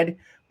Detroit's dead,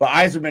 but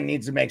Yzerman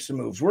needs to make some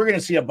moves. We're going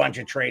to see a bunch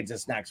of trades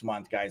this next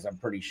month, guys, I'm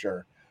pretty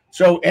sure.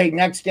 So, hey,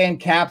 next game,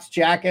 Caps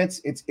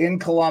Jackets. It's in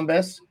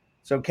Columbus.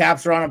 So,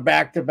 Caps are on a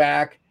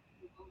back-to-back.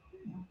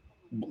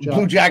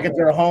 Blue Jackets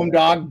are a home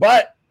dog,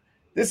 but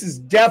this is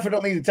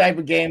definitely the type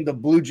of game the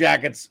Blue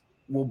Jackets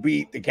will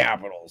beat the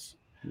Capitals.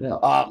 Yeah.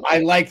 I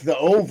like the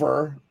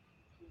over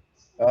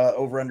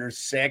under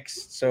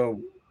 6.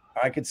 So,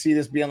 I could see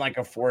this being like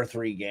a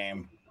 4-3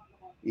 game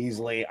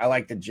easily. I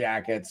like the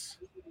Jackets.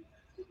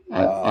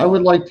 I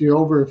would like the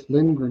over if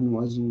Lindgren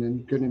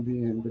wasn't going to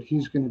be in, but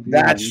he's going to be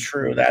That's in.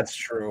 true. That's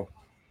true.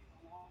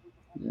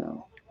 Yeah.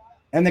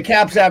 And the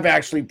Caps have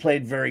actually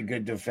played very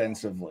good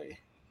defensively.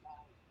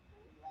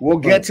 We'll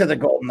get to the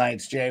Golden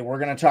Knights, Jay. We're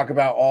going to talk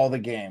about all the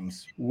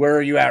games. Where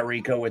are you at,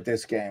 Rico, with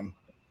this game?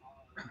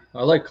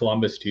 I like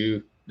Columbus,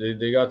 too.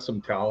 They got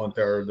some talent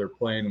there. They're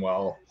playing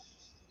well.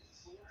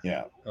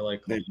 Yeah, I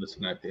like Columbus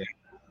in that game.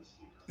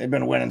 They've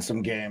been winning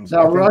some games.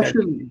 That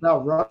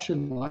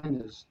Russian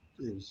line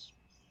is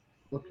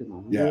looking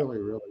really,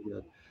 really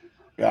good.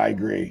 Yeah, I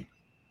agree.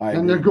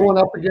 And they're going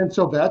up against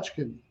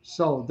Ovechkin,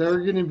 so they're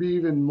going to be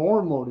even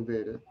more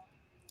motivated.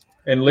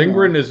 And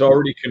Lindgren is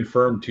already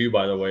confirmed too,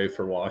 by the way,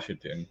 for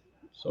Washington.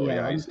 So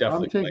yeah, he's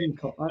definitely.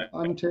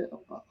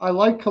 I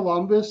like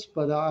Columbus,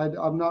 but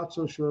I'm not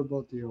so sure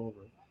about the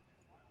over.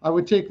 I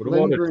would take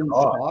Lindgren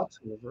shots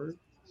over.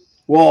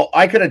 Well,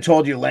 I could have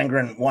told you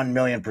Lindgren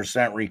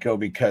 1,000,000%, Rico,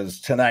 because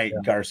tonight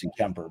Darcy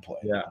Kemper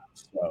played. Yeah.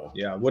 So.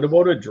 Yeah. What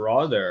about a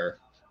draw there?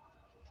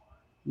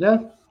 Yeah,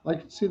 I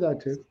could see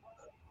that too.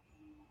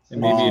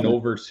 And maybe an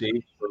over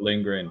save for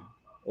Lindgren.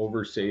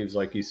 Over saves,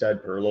 like you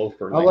said, Perlo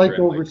for Lindgren. I like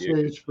over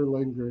saves for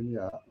Lindgren,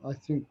 yeah. I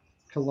think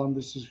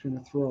Columbus is going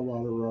to throw a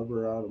lot of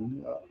rubber at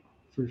him,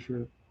 for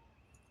sure.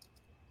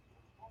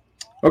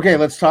 Okay,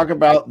 let's talk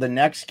about the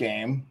next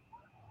game.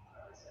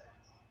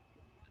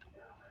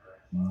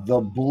 The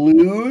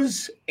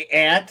Blues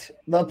at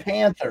the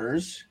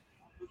Panthers.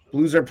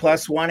 Blues are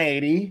plus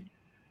 180.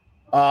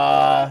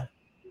 And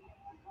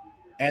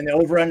the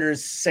over-under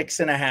is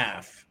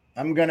 6.5.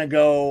 I'm going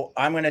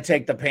to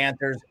take the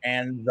Panthers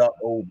and the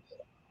over.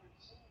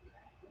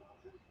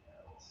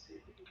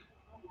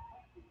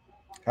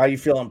 How you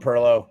feeling,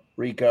 Perlo,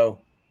 Rico?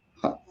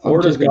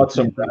 Florida's got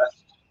some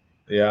best.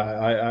 Yeah,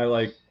 I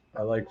like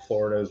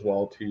Florida as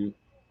well too.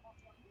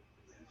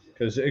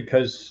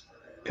 Because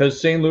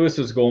St. Louis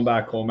is going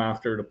back home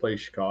after to play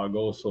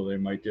Chicago, so they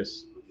might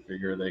just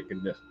figure they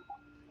can just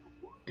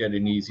get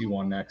an easy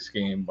one next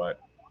game. But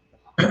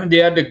they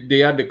had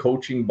the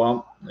coaching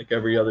bump like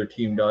every other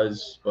team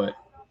does. But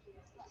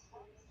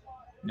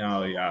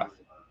now, yeah,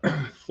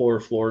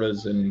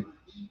 Florida's a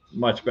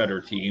much better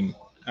team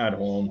at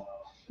home.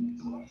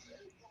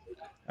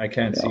 I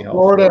can't see how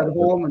Florida at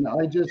home, and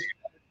I just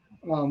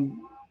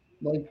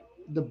like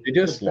they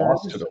just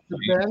lost to the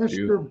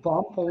Bannister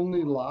bump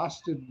only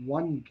lasted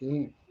one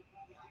game,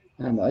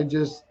 and I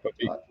just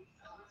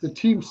the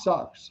team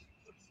sucks.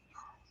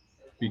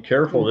 Be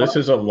careful. This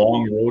is a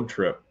long road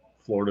trip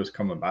Florida's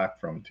coming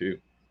back from too.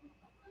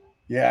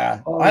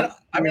 Yeah.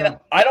 I mean,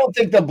 I don't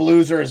think the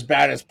Blues are as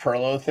bad as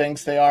Perlo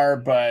thinks they are,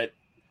 but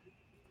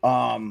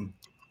or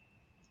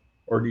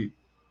do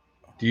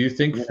you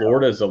think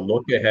Florida is a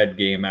look-ahead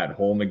game at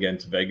home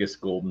against Vegas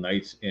Golden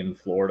Knights in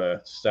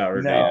Florida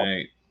Saturday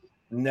night?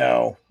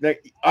 No.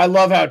 I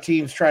love how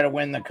teams try to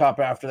win the cup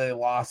after they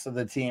lost to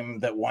the team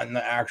that won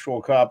the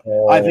actual cup.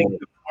 Oh. I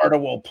think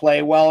Florida will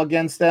play well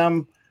against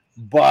them,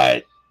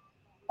 but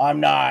I'm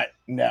not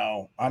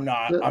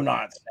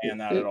saying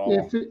that at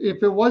all.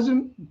 If it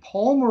wasn't,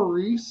 Paul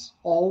Maurice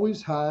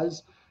always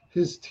has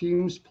his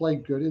teams play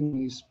good in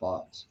these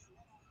spots.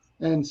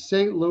 And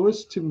St.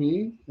 Louis, to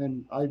me,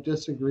 and I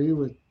disagree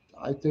with,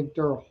 I think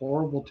they're a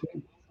horrible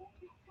team.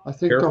 I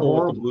think they're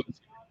horrible.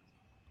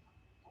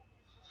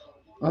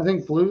 I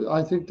think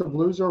the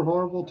Blues are a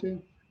horrible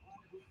team.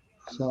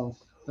 So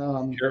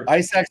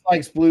ISEX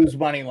likes Blues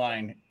money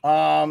line.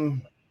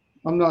 I'm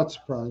not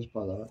surprised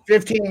by that.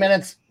 15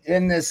 minutes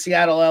in the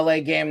Seattle-LA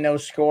game, no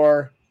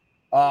score.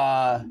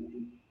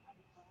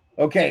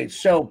 Okay,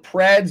 so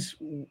Preds,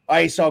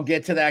 Ice, I'll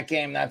get to that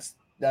game.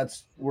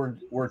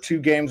 We're 2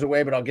 games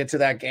away, but I'll get to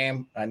that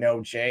game. I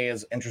know Jay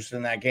is interested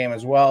in that game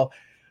as well.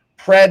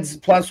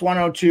 Preds plus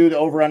 102, the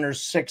over-under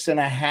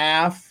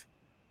 6.5.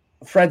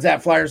 Preds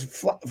at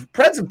Flyers.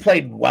 Preds have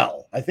played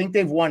well. I think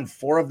they've won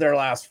 4 of their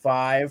last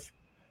 5.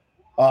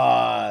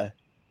 But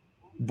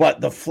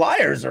the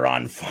Flyers are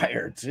on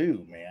fire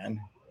too, man.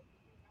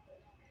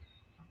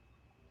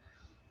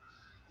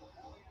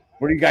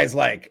 What do you guys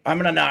like? I'm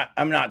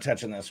not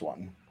touching this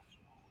one.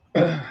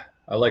 I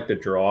like the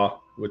draw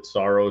with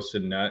Saros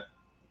and net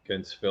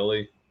against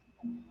Philly.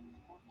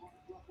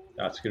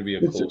 That's going to be a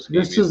close game.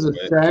 This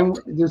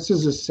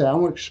is a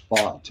sandwich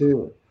spot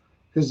too,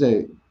 because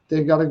they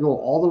got to go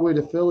all the way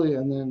to Philly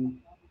and then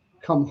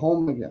come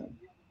home again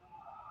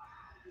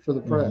for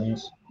the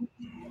Preds.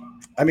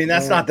 I mean,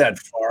 that's not that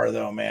far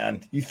though,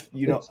 man.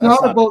 It's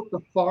not about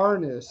the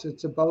farness.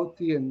 It's about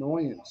the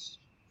annoyance.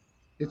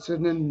 It's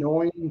an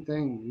annoying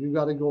thing. You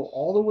got to go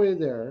all the way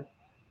there.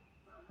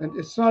 And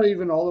it's not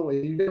even all the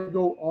way. You got to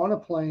go on a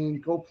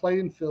plane, go play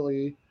in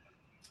Philly,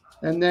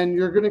 and then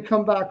you're going to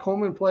come back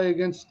home and play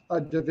against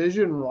a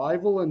division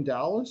rival in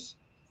Dallas.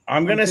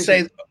 I'm going to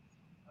say,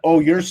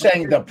 you're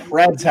saying the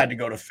Preds had to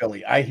go to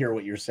Philly. I hear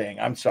what you're saying.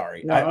 I'm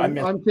sorry. No,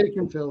 I'm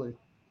taking Philly.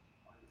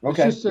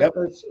 Okay. It's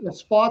just a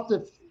spot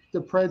that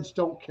the Preds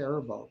don't care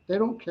about. They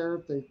don't care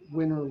if they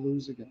win or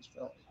lose against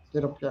Philly. They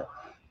don't care.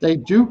 They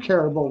do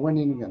care about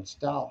winning against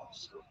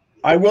Dallas.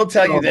 I will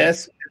tell you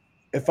this.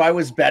 If I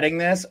was betting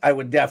this, I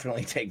would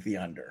definitely take the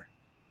under.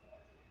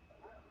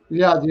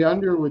 Yeah, the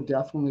under would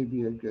definitely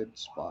be a good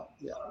spot.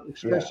 Yeah,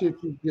 especially if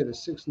you get a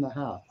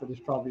 6.5, but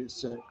it's probably a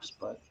 6.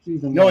 But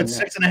even it's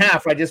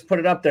 6.5. I just put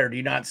it up there. Do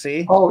you not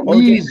see?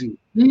 Easy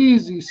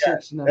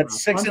 6.5.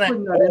 That's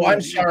 6.5.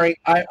 I'm sorry.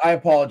 I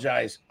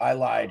apologize. I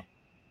lied.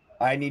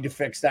 I need to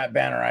fix that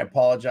banner. I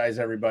apologize,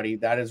 everybody.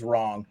 That is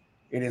wrong.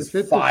 It is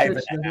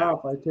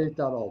 5.5. I take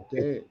that all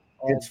day.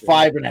 It's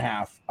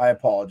 5.5. I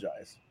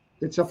apologize.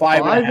 It's a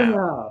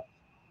 5.5.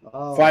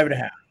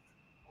 5.5.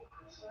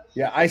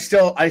 Yeah, I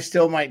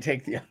still might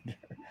take the under.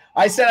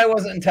 I said I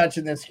wasn't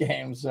touching this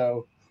game,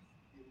 so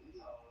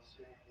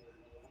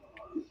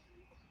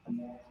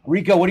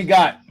Rico, what do you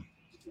got?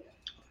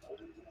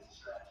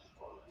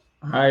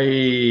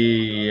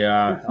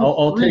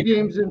 I'll take 3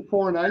 games in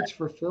 4 nights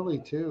for Philly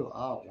too.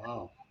 Oh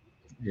wow.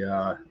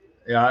 Yeah,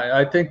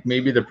 I think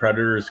maybe the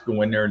Predators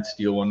go in there and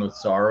steal one with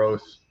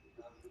Saros.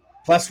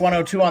 Plus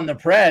 102 on the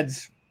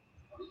Preds.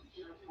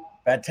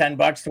 Bet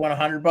 $10 to win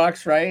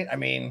 $100, right? I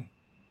mean,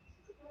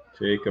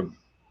 Jacob.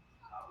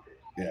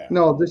 Yeah.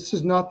 No, this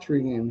is not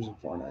 3 games in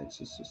 4 nights.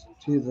 This is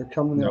they're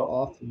coming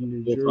off of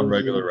New Jersey. On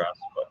regular rest,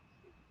 but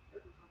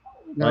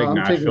no,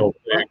 I'm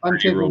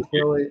taking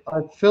Philly.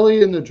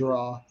 Philly in the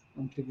draw.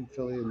 I'm taking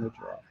Philly in the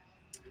draw.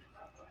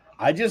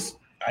 I just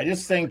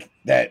think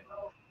that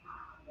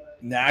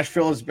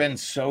Nashville has been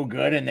so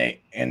good, and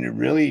they've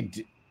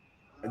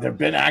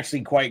been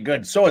actually quite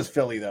good. So is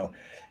Philly, though.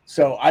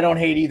 So I don't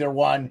hate either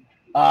one.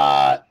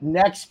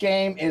 Next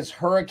game is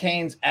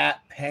Hurricanes at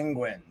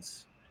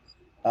Penguins.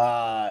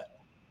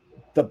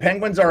 The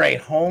Penguins are a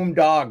home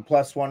dog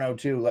plus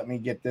 102. Let me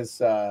get this.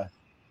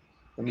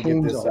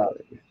 Canes up.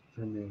 already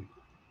for me.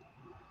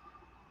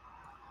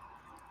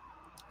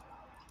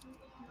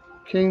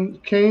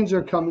 Canes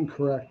are coming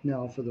correct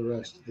now for the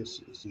rest of the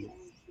season.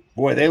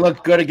 Boy, they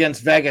looked good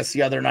against Vegas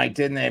the other night,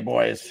 didn't they,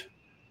 boys?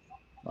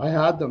 I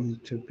had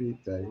them to beat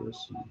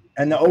Vegas.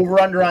 And the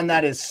over-under on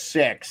that is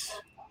 6.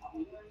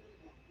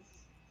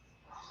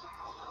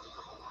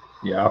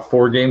 Yeah,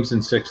 4 games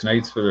and 6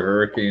 nights for the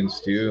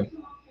Hurricanes too.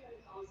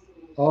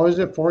 Oh, is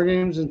it 4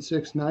 games and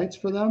 6 nights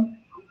for them?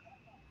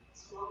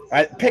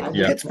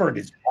 Pittsburgh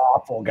is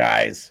awful,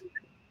 guys.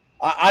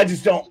 I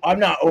just don't. I'm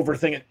not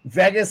overthinking.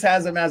 Vegas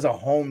has them as a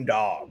home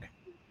dog.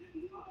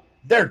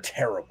 They're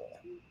terrible.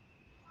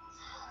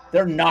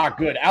 They're not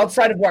good.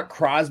 Outside of what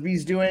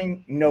Crosby's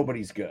doing,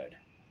 nobody's good.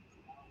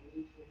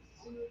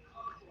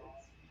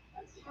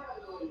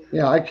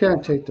 Yeah, I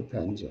can't take the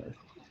Pens there.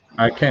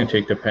 I can't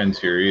take the Pens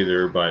here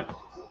either, but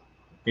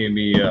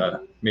maybe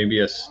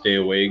a stay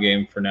away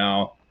game for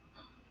now.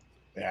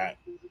 Yeah,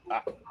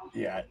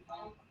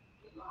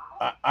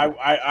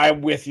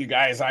 I'm with you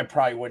guys. I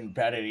probably wouldn't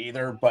bet it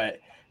either, but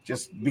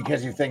just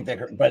because you think they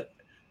could. But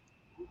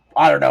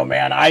I don't know,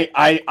 man.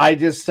 I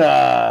just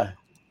love.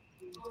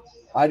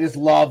 I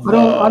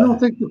don't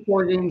think the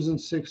 4 games and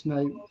 6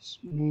 nights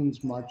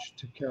means much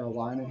to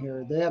Carolina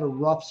here. They had a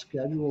rough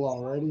schedule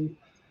already,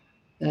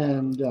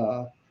 and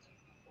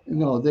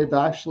they've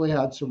actually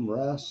had some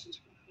rest.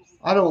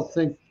 I don't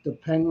think the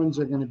Penguins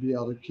are going to be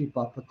able to keep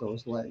up with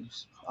those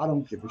legs. I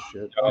don't give a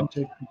shit. I'm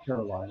taking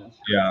Carolina.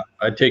 Yeah,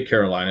 I'd take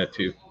Carolina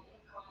too.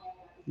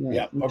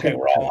 Yeah. Okay,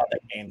 we're all on the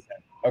games then.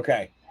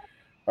 Okay.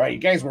 All right, you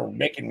guys were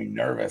making me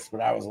nervous,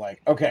 but I was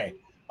like, okay.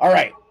 All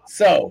right.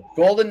 So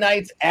Golden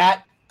Knights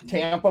at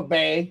Tampa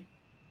Bay.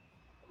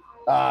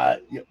 I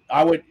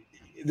would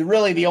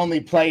really the only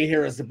play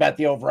here is to bet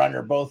the over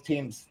under. Both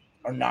teams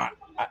are not.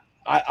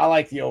 I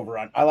like the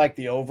over. I like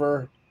the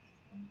over.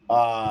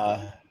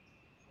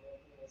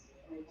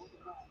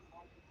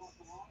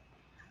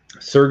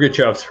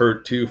 Sergachev's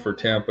hurt too for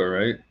Tampa,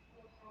 right?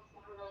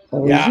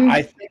 Oh, yeah,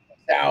 I think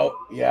he's out.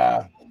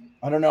 Yeah,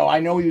 I don't know. I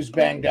know he was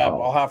banged up.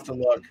 I'll have to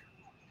look.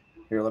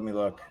 Here, let me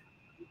look.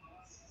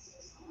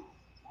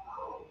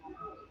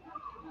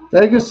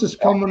 Vegas is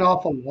coming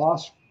off a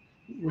loss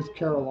with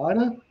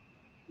Carolina.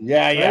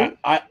 Yeah,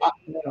 right?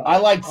 I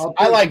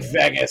like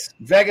Vegas.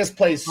 Vegas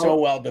plays so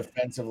well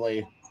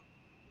defensively.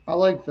 I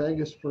like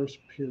Vegas first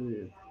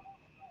period.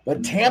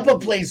 But Tampa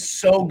plays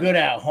so good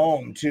at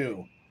home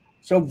too.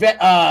 So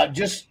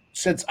just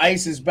since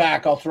Ice is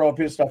back, I'll throw up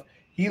his stuff.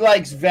 He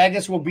likes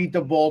Vegas will beat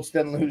the Bolts,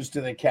 then lose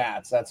to the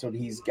Cats. That's what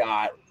he's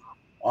got.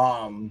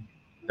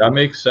 That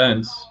makes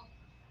sense.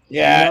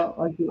 Yeah,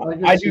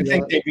 I do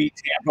think that. they beat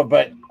Tampa,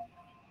 but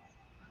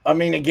I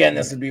mean, again,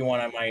 this would be one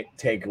I might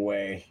take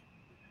away.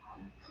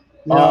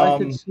 Yeah,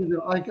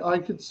 I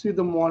could see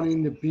them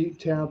wanting to beat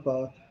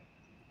Tampa.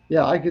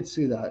 Yeah, I could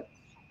see that.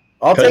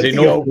 Because they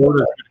know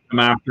Florida's going to come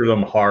after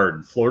them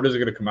hard. Florida's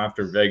going to come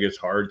after Vegas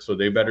hard, so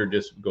they better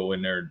just go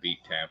in there and beat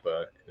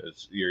Tampa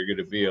because you're going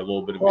to be a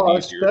little bit of an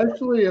easier.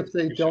 Especially if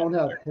they don't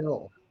have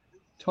Hill.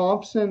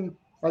 Thompson,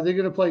 are they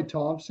going to play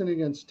Thompson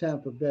against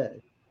Tampa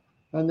Bay?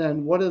 And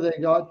then what do they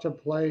got to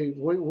play?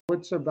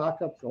 What's their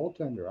backup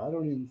goaltender? I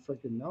don't even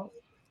freaking know.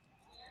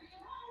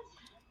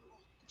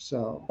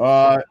 So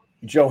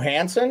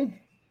Johansson?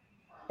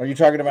 Are you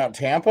talking about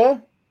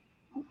Tampa?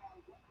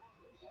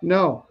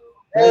 No.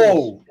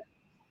 Oh.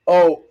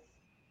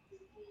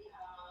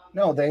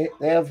 No, they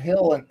have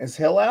Hill and is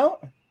Hill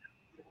out?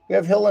 They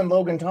have Hill and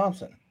Logan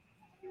Thompson.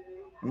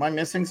 Am I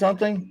missing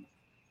something?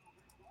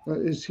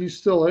 Is he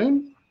still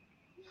in?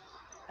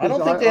 I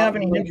don't think they have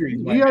any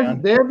injuries. They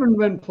haven't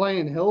been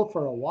playing Hill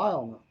for a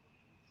while now.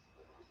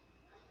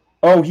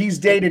 Oh, he's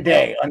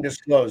day-to-day,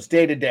 undisclosed.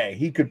 Day-to-day.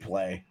 He could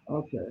play.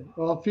 Okay.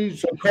 Well, if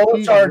he's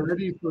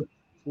ready for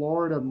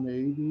Florida,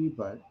 maybe,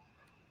 but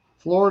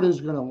Florida's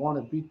going to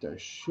want to beat the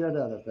shit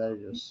out of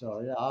Vegas.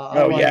 So, yeah.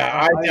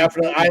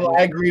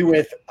 I agree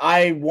with –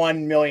 I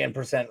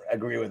 1,000,000%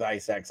 agree with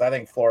Isex. I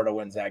think Florida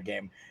wins that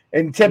game.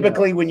 And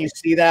typically when you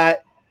see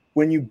that,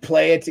 when you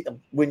play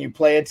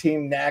a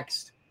team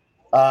next,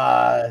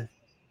 that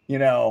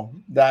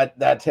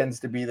tends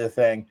to be the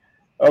thing.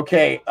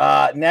 Okay,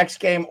 next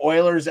game,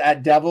 Oilers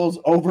at Devils.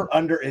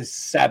 Over-under is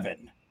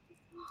 7.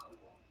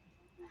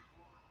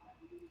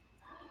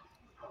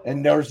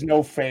 And there's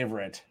no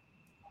favorite.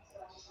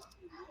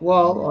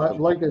 Well,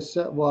 like I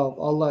said,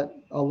 I'll let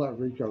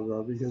Rico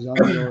go because I'm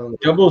the Oilers.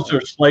 Devils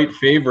are slight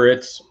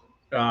favorites.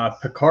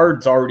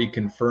 Picard's already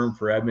confirmed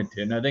for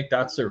Edmonton. I think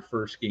that's their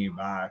first game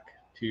back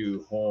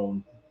to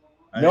home.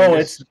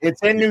 It's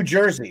in New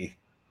Jersey.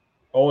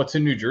 Oh, it's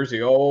in New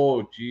Jersey.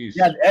 Oh, geez.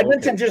 Yeah,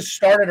 Edmonton just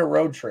started a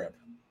road trip.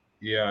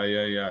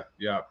 Yeah.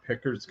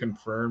 Pickard's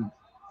confirmed.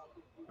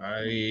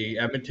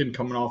 Edmonton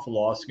coming off a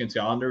loss against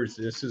the Islanders.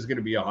 This is going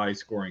to be a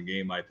high-scoring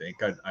game, I think.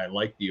 I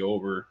like the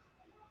over.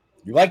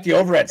 You like the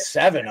over at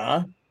 7,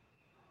 huh?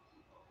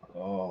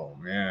 Oh,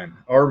 man.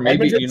 Or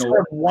maybe, Edmonton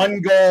scored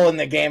 1 goal in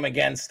the game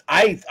against –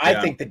 I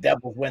think the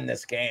Devils win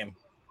this game.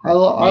 I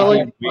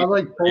like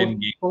in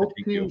both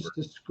game teams over.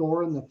 to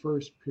score in the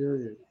first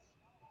period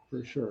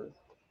for sure,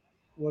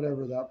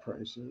 whatever that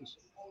price is.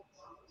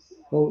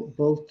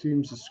 Both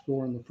teams to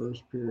score in the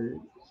first period.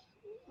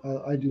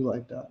 I do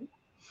like that.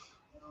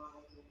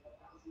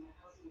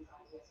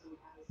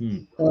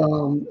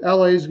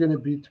 LA is going to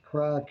beat the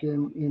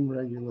Kraken in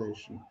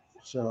regulation.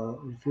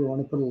 So if you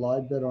want to put a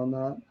live bet on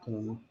that,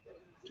 then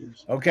do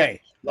so.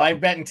 Okay, live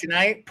betting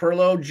tonight.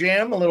 Perlo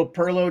Gym, a little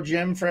Perlo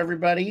Gym for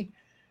everybody.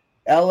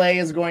 LA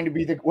is going to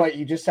be what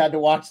you just had to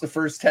watch the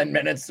first 10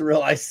 minutes to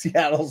realize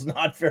Seattle's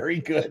not very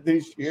good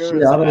this year.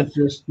 Seattle's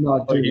just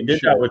not doing He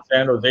did shit. that with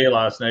San Jose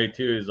last night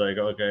too. He's like,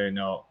 okay,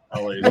 no,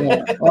 LA.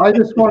 Yeah. Well, I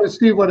just want to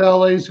see what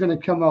LA is going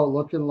to come out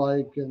looking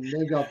like, and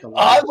they got the.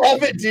 I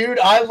love it, dude.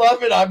 I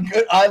love it. I'm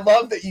good. I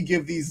love that you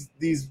give these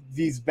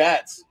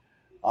bets.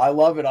 I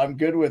love it. I'm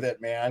good with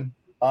it, man.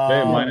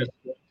 Okay, minus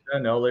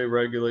 10 LA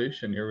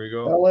regulation. Here we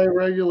go. LA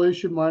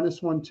regulation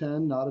minus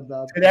 110. Not a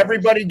bad. Did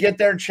everybody get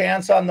their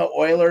chance on the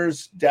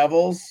Oilers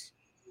Devils?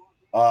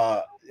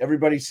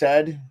 Everybody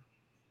said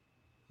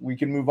we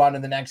can move on to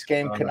the next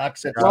game.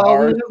 Canucks at Well,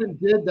 Stars. we even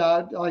did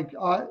that. Like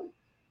I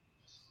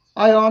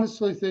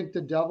honestly think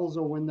the Devils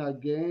will win that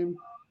game.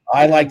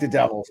 I like the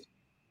Devils.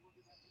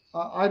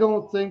 I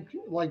don't think,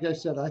 like I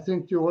said, I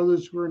think the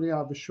Oilers are going to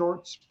have a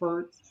short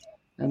spurt.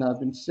 And I've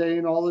been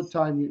saying all the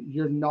time,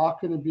 you're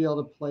not going to be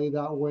able to play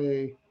that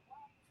way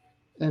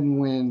and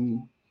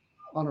win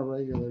on a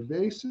regular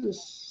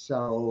basis.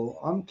 So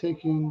I'm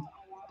taking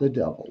the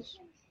Devils.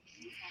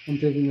 I'm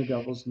taking the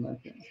Devils in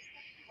that game.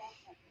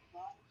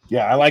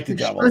 Yeah, I like the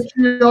Devils.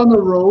 Especially on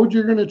the road,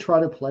 you're going to try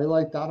to play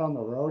like that on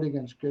the road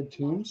against good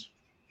teams.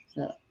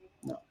 Yeah,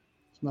 no,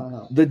 it's not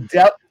happening.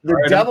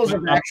 The Devils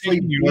are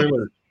actually the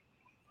Oilers.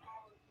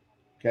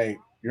 Okay,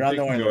 you're on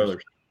the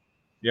Oilers.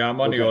 Yeah,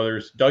 I'm on the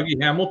Oilers.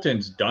 Dougie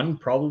Hamilton's done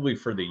probably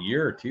for the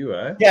year too,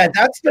 eh? Yeah,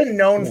 that's been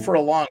known for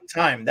a long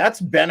time.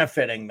 That's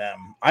benefiting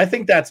them. I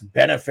think that's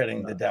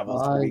benefiting the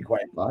Devils. To be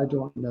quite. I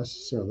don't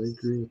necessarily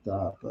agree with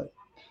that, but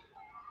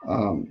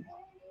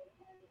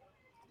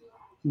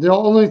the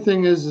only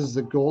thing is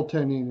the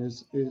goaltending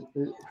is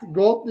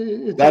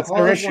That's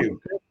their issue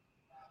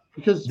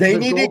because they the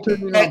need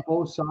goaltending on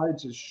both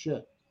sides is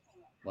shit.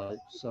 Like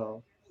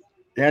so,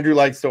 Andrew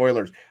likes the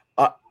Oilers.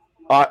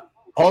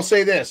 I'll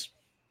say this.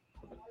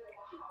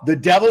 The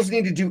Devils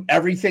need to do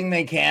everything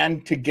they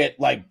can to get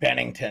like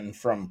Bennington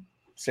from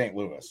St.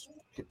 Louis.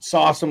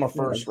 Sauce him a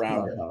first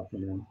rounder.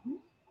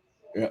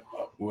 Yeah,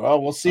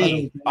 well, we'll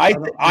see.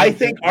 I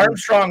think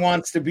Armstrong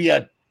wants to be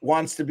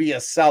a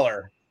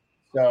seller.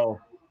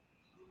 So,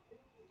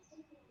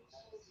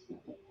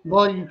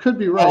 well, you could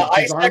be right.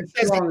 Isaac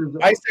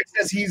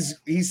says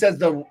he says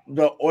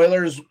the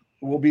Oilers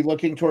will be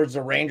looking towards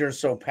the Rangers,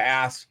 so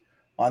pass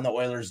on the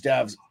Oilers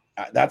Devs.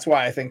 That's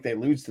why I think they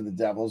lose to the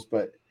Devils,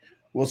 but.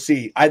 We'll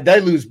see. They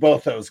lose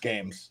both those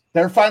games.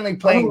 They're finally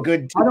playing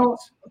good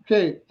teams.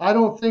 I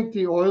don't think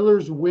the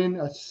Oilers win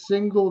a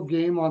single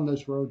game on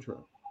this road trip.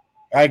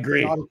 I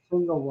agree. Not a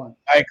single one.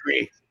 I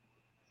agree.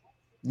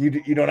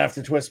 You don't have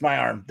to twist my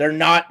arm. They're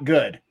not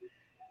good.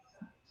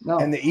 No,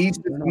 and the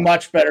East is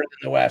much better than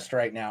the West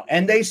right now.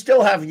 And they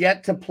still have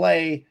yet to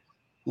play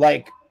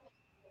like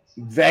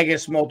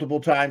Vegas multiple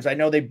times. I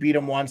know they beat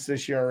them once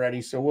this year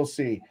already, so we'll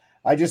see.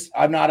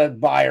 I'm not a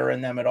buyer in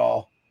them at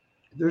all.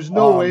 There's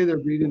no way they're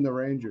beating the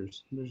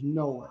Rangers. There's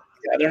no way.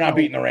 Yeah, they're not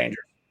beating the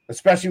Rangers,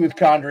 especially with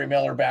Condrey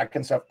Miller back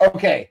and stuff.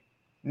 Okay,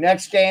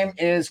 next game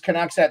is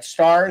Canucks at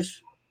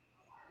Stars.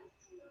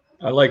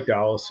 I like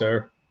Dallas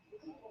there.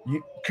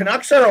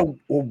 Canucks are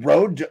a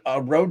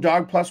road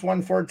dog plus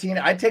 114.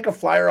 I'd take a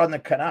flyer on the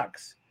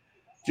Canucks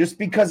just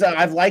because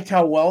I've liked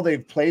how well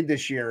they've played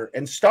this year.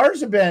 And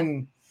Stars have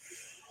been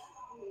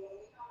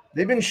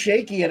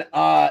shaky. And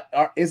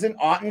isn't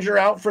Ottinger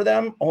out for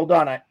them? Hold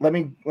on, let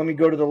me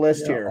go to the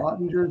list here.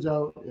 Ottinger's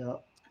out. Yeah,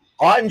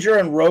 Ottinger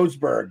and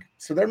Roseburg.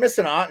 So they're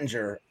missing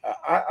Ottinger.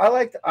 I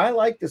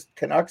like this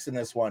Canucks in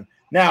this one.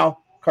 Now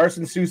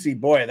Carson Soucy,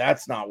 boy,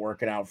 that's not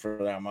working out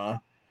for them, huh?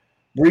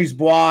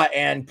 Brisebois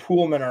and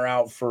Poolman are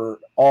out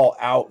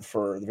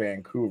for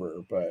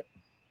Vancouver, but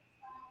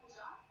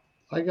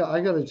I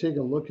got to take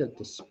a look at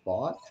the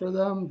spot for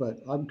them, but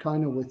I'm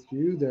kind of with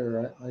you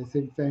there. I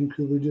think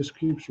Vancouver just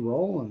keeps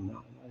rolling.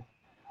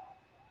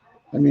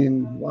 I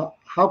mean,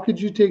 how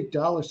could you take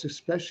Dallas,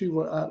 especially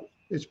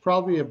it's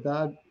probably a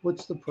bad.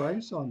 What's the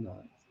price on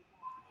that?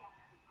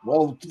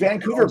 Well,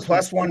 Vancouver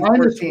plus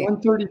 114,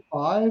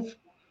 135,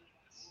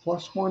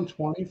 plus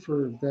 120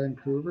 for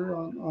Vancouver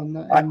on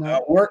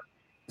that.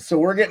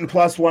 We're getting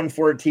plus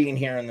 114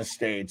 here in the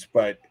States,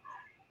 but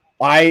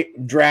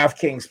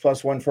DraftKings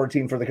plus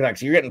 114 for the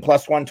Canucks. You're getting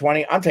plus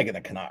 120. I'm taking the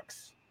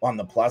Canucks on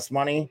the plus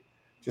money,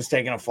 just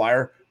taking a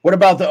flyer. What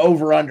about the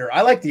over-under?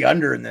 I like the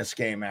under in this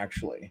game,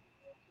 actually,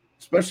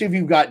 especially if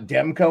you've got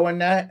Demko in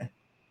net.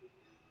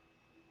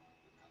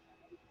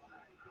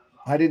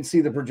 I didn't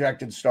see the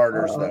projected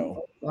starters,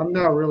 though. I'm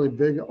not really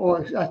big. Oh,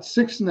 at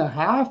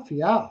 6.5,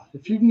 yeah.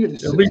 If you can get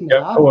a 6.5.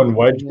 Demko and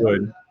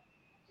Wedgwood.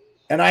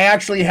 And I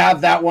actually have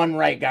that one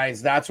right,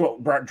 guys. That's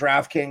what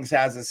DraftKings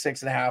has at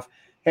 6.5.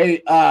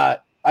 Hey,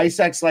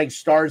 Isaacs like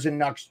Stars and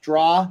Nucks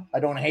draw. I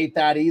don't hate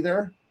that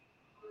either.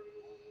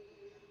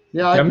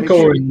 Yeah, I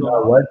Demko and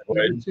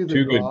Wedgwood, see the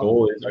two good draw.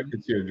 goalies. I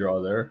could see a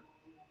draw there.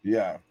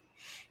 Yeah.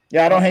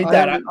 Yeah, I don't hate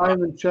that. I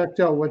haven't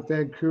checked out what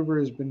Vancouver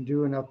has been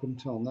doing up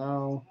until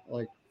now.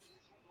 Like,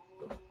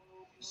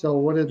 so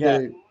what did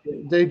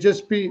they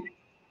just beat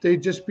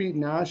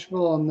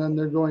Nashville, and then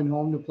they're going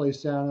home to play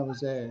San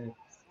Jose.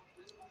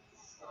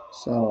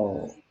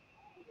 So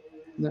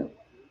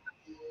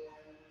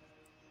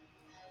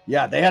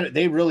yeah,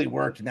 they really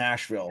worked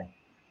Nashville.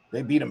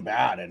 They beat them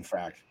bad, in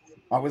fact.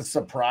 I was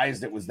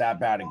surprised it was that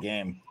bad a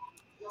game.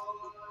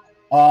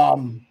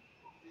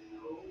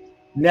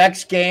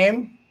 Next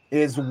game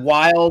is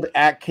Wild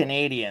at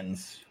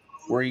Canadians.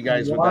 Where are you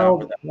guys with that?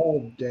 Wild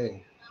all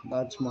day.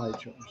 That's my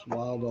choice.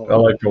 Wild all day. I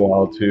like the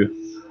Wild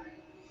too.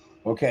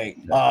 Okay.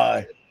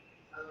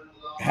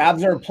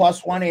 Habs are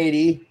plus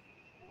 180.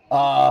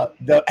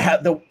 The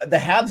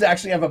Habs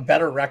actually have a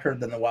better record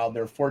than the Wild.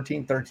 They're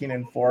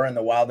 14-13-4, and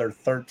the Wild are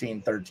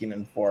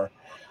 13-13-4.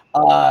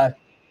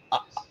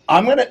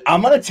 I'm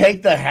gonna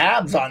take the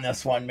Habs on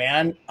this one,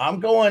 man. I'm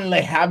going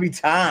Le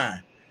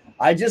Habitant.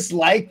 I just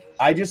like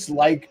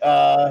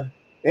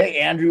hey,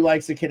 Andrew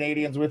likes the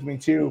Canadians with me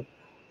too.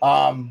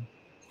 I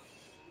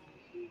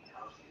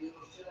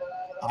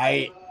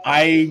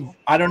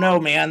don't know,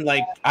 man.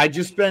 Like I've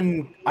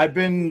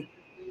been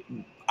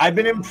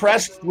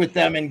impressed with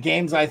them in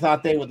games I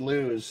thought they would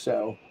lose.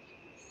 So,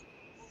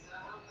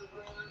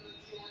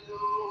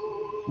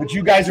 but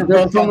you guys are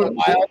both on the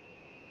Wild.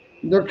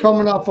 They're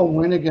coming off a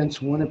win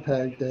against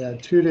Winnipeg. They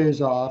had 2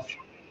 days off.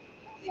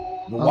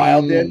 The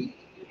Wild did?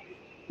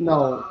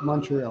 No,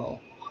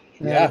 Montreal.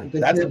 Yeah,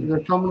 they're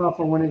coming off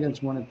a win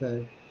against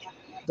Winnipeg.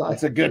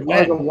 That's a good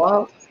win. The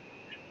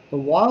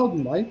Wild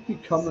might be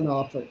coming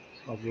off a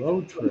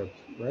road trip,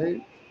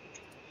 right?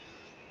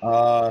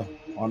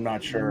 I'm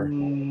not sure.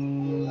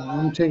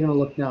 I'm taking a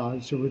look now.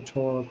 It's a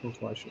rhetorical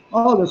question.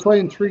 Oh, they're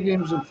playing 3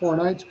 games in 4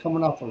 nights,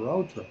 coming off a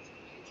road trip.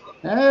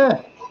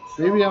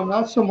 Maybe I'm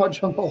not so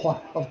much on the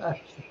Wild,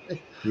 actually.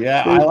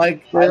 Yeah, they I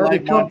like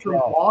come from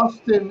Montreal.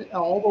 Boston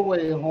all the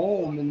way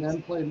home and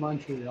then play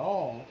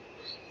Montreal.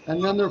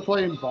 And then they're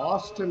playing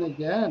Boston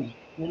again.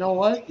 You know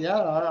what? Yeah,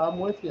 I'm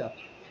with you.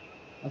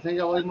 I think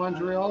I like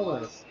Montreal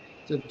there.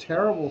 It's a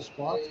terrible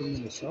spot for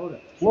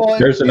Minnesota. Well,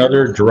 there's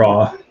another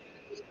draw.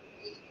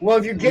 Well,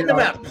 if you're getting them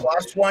at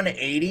plus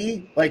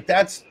 180,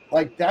 that's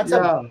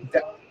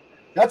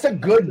a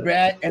good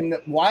bet. And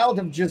the Wild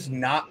have just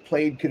not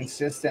played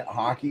consistent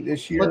hockey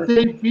this year. But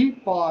they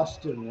beat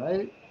Boston,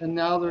 right? And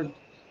now they're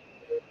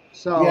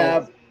so.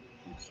 Yeah.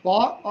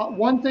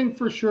 One thing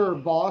for sure,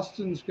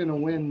 Boston's going to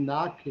win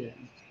that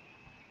game.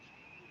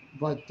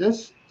 But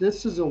this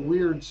is a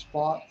weird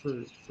spot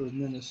for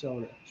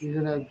Minnesota.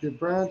 You're going to have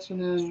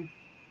Goodbranson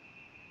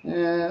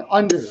in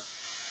under.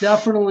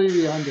 Definitely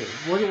the under.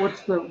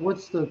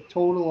 What's the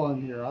total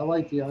on here? I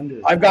like the under.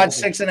 I've got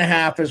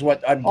 6.5 is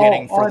what I'm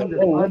getting for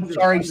the.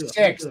 Sorry,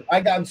 6.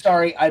 I'm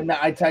sorry.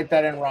 I typed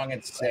that in wrong.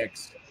 It's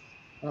 6.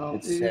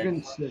 It's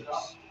even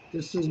 6.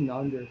 This isn't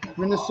under.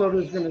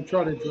 Minnesota's going to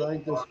try to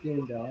drag this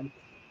game down,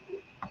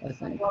 I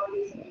think.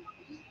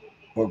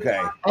 Okay.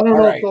 I don't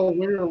know if they'll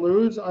win or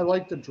lose. I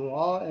like the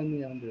draw and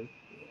the under.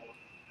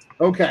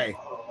 Okay.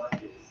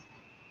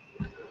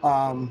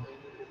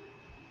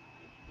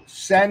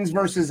 Sens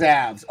versus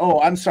Avs.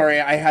 Oh, I'm sorry.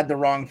 I had the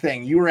wrong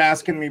thing. You were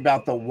asking me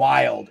about the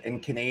Wild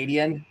and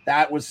Canadian.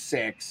 That was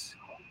 6.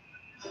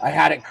 I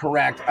had it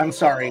correct. I'm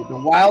sorry. The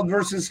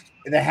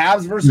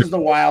Habs versus the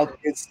Wild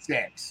is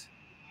 6.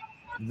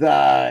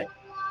 The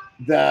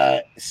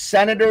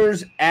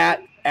Senators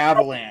at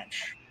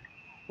Avalanche.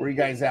 Where are you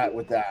guys at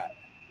with that?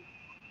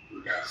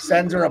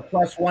 Sens are a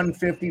plus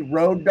 150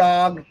 road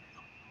dog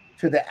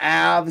to the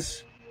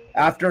Avs.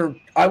 After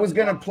I was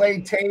going to play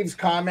Taves'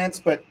 comments,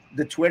 but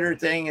the Twitter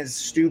thing is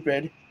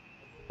stupid.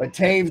 But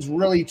Taves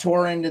really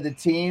tore into the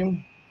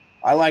team.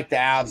 I like the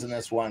Avs in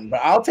this one, but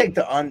I'll take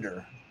the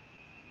under.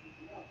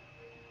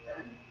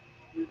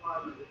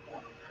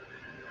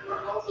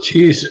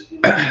 Jeez,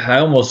 I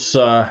almost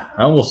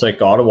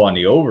like Ottawa on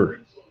the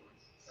over.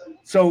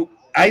 So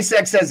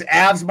Isaac says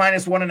Avs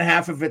minus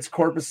 1.5 if it's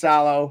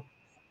Korpisalo.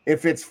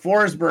 If it's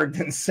Forsberg,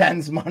 then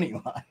Sens money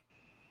line.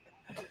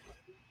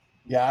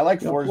 Yeah, I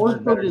like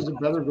Forsberg. Forsberg is a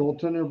better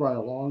goaltender by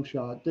a long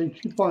shot. They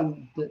keep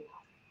on.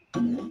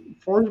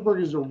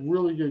 Forsberg is a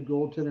really good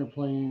goaltender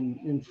playing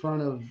in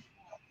front of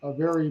a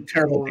very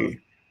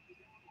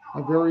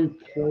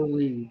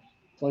poorly,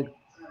 like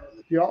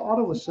the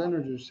Ottawa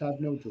Senators have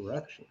no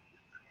direction.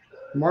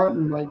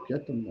 Martin might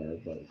get them there,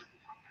 but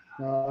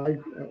I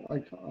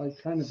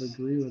kind of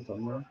agree with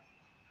them there.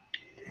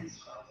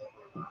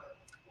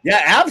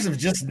 Yeah, Avs have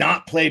just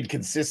not played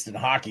consistent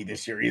hockey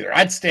this year either.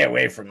 I'd stay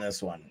away from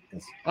this one.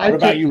 What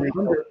about you?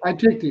 I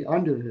take the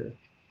under here.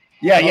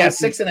 Yeah,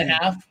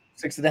 6.5.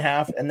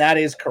 6.5, and that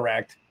is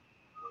correct.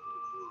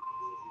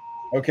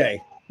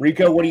 Okay.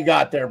 Rico, what do you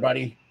got there,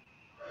 buddy?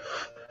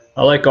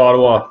 I like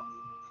Ottawa.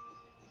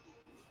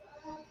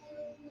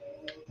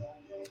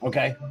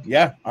 Okay.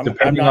 Yeah.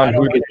 Depending on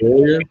who the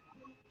goalie is.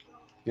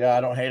 Yeah,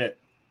 I don't hate it.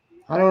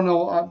 I don't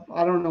know.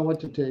 I don't know what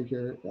to take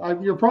here.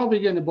 You're probably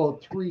getting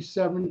about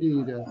 370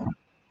 to.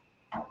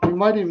 You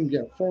might even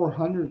get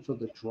 400 for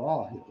the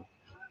draw here,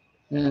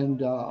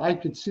 and I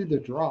could see the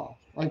draw.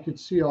 I could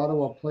see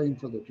Ottawa playing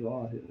for the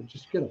draw here.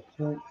 Just get a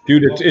point.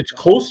 Dude, it's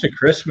close to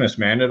Christmas,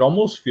 man. It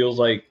almost feels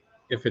like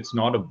if it's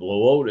not a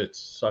blowout, it's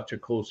such a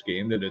close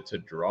game that it's a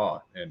draw.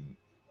 And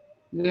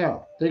yeah,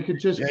 they could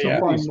just Yeah.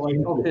 come on like,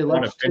 okay, want to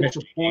let's finish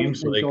take the the point game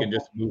so and they go can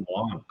just home. move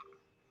on.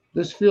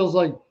 This feels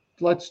like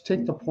let's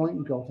take the point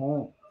and go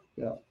home.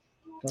 Yeah,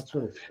 that's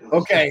what it feels.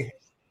 Okay.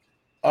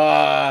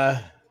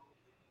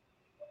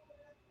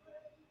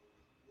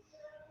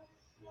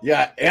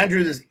 Yeah,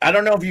 Andrew, I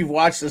don't know if you've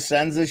watched the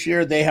Sens this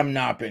year. They have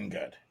not been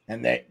good.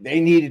 And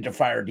they needed to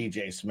fire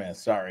DJ Smith.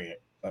 Sorry.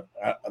 But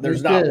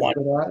there's not one.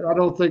 But I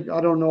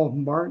don't know if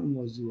Martin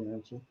was the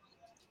answer.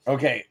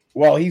 Okay.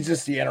 Well, he's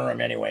just the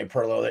interim anyway,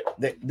 Perlo.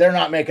 They're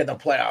not making the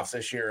playoffs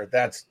this year.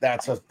 That's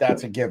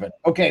a given.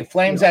 Okay,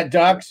 Flames at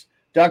Ducks.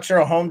 Ducks are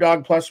a home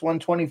dog plus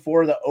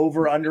 124. The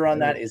over-under on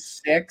that is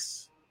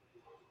 6.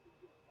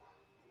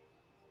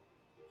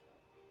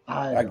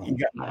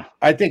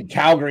 I think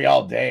Calgary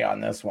all day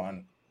on this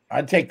one.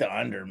 I'd take the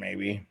under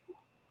maybe.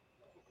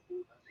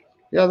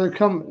 Yeah,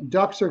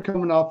 Ducks are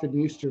coming off an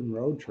Eastern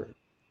road trip.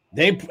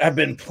 They have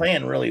been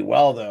playing really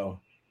well, though.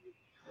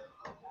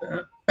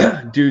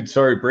 Dude,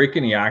 sorry,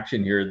 breaking the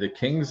action here. The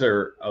Kings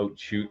are out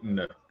shooting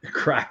the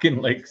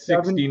Kraken like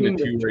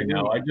 16-2 right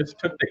now. I just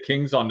took the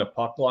Kings on the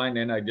puck line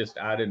and I just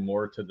added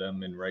more to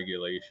them in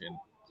regulation.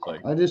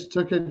 I just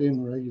took it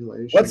in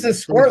regulation. What's the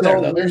score there,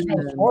 though? There's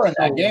no score in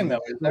that game,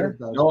 though, is there?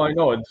 No, I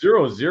know. It's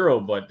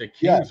 0-0, but the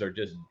Kings are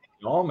just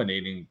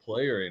dominating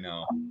play right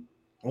now.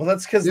 Well,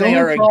 that's because the they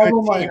are a good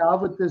problem team. I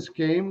have with this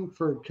game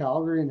for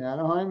Calgary and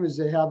Anaheim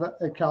is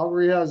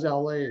Calgary has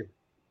LA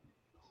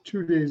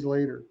 2 days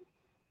later,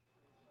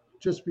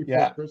 just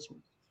before Christmas.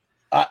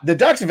 The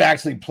Ducks have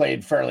actually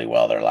played fairly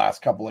well their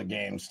last couple of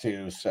games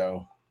too.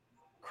 So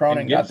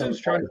Cronin got them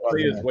trying to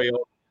play his way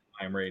over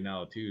time right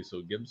now too.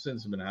 So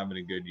Gibson's been having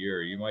a good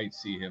year. You might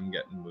see him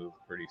getting moved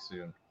pretty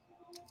soon.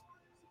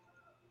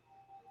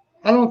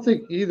 I don't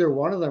think either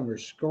one of them are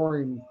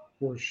scoring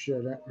worth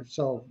shit.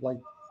 So like,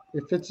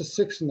 if it's a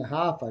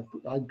 6.5,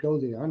 I'd go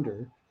the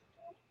under.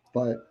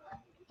 But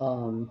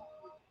I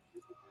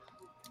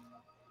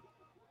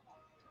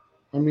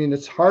mean,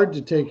 it's hard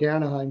to take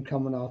Anaheim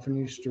coming off an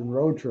Eastern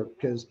road trip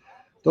because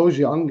those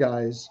young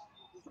guys,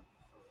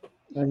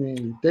 I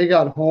mean, they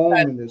got home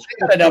and it's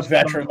got enough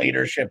veteran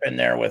leadership in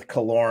there with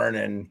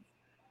Killorn and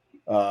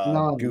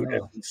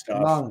Gudis and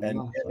stuff, and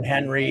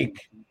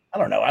Henrique. I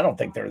don't know. I don't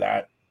think they're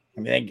that.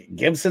 I mean,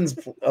 Gibson's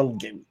a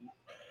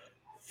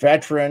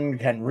veteran,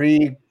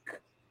 Henrique,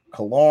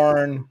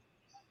 Killorn,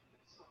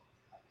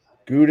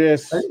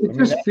 Gudis. It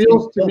just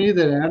feels to me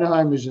that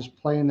Anaheim is just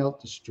playing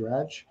out the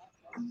stretch.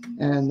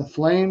 And the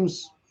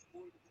Flames,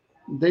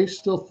 they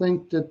still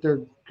think that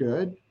they're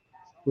good,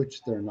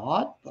 which they're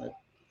not. But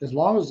as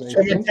long as they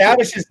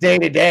McTavish is day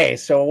to day,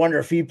 so I wonder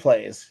if he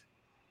plays.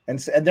 And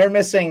they're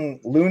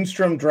missing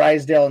Lundstrom,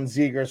 Drysdale, and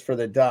Zegers for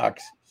the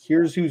Ducks.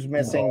 Here's who's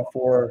missing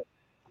for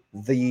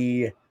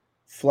the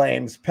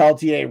Flames: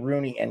 Peltier,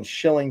 Rooney, and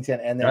Shillington.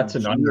 And then that's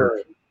an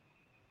under.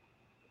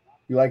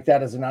 You like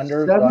that as an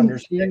under?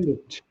 17-2.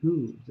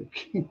 The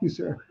Kings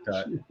are.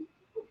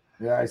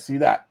 Yeah, I see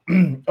that.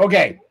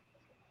 Okay.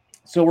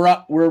 So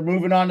we're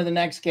moving on to the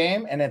next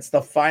game, and it's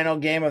the final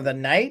game of the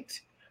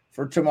night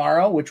for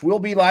tomorrow, which will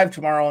be live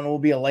tomorrow and will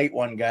be a late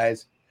one,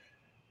 guys.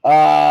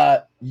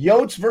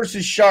 Yotes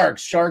versus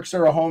Sharks. Sharks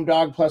are a home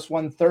dog plus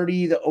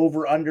 130. The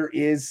over-under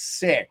is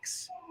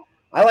 6.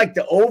 I like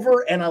the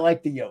over, and I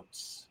like the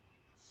Yotes.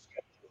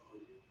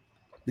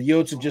 The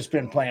Yotes have just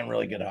been playing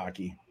really good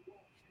hockey.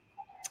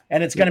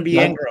 And it's going to be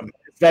Ingram.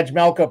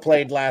 Vejmelka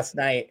played last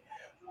night.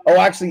 Oh,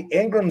 actually,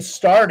 Ingram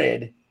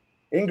started,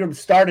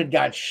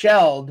 got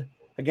shelled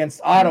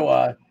against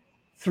Ottawa,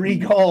 3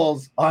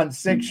 goals on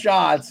 6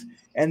 shots,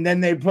 and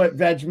then they put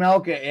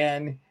Vejmelka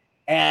in,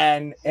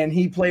 and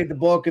he played the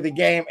bulk of the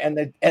game.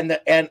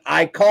 And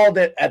I called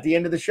it at the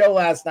end of the show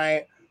last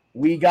night.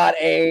 We got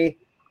a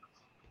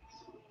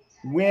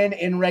win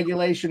in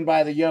regulation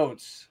by the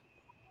Yotes.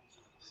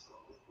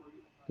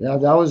 Yeah,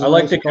 that was. I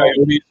like the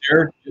Coyotes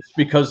there just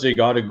because they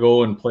got to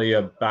go and play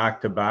a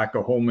back-to-back,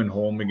 a home and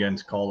home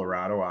against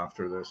Colorado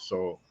after this.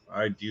 So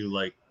I do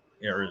like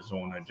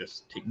Arizona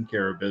just taking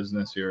care of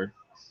business here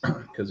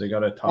because they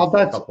got a tough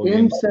couple in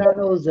games. San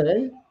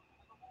Jose.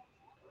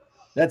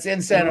 That's in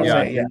San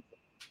Jose. Yeah.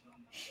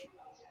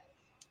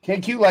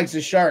 KQ likes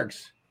the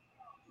Sharks.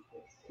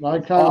 I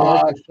kind of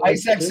like the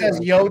Sharks Isaac says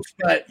Yotes,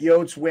 but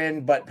Yotes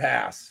win, but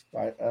pass.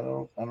 I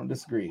don't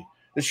disagree.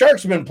 The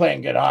Sharks have been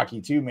playing good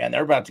hockey too, man.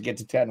 They're about to get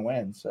to 10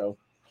 wins, so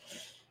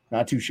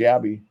not too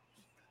shabby.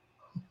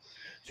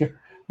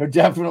 They're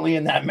definitely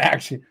in that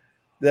match,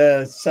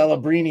 the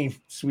Celebrini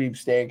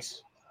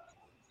sweepstakes.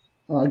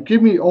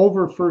 Give me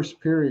over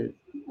first period.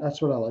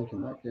 That's what I like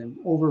in that game.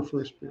 Over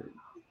first period.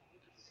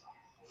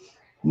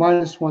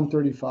 Minus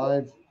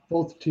 135.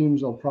 Both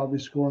teams will probably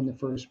score in the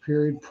first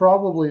period.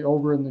 Probably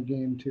over in the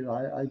game too.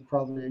 I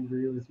probably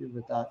agree with you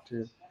with that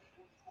too.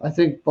 I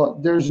think,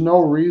 but there's no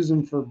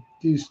reason for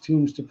these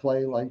teams to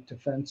play like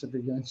defensive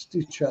against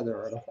each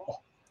other at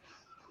all.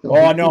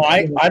 Well, no,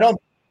 I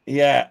don't.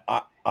 Yeah,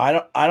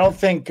 I don't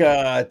think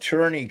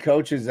Turney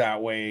coaches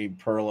that way,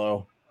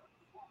 Perlo.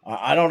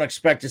 I don't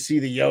expect to see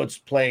the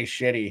Yotes play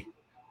shitty.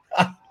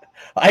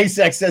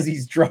 Isaac says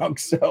he's drunk,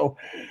 so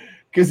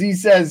because he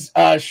says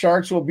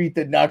Sharks will beat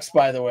the Nucks,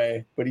 by the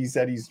way, but he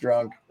said he's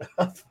drunk.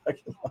 So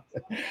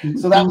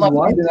that must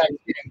be the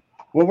next game.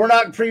 Well, we're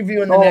not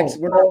previewing the next.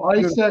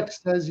 Isaac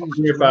says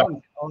he's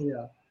drunk. Oh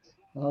yeah.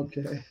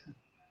 Okay.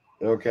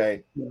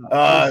 Okay.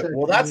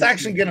 Well, that's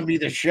actually going to be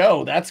the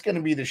show. That's going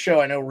to be the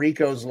show. I know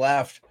Rico's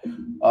left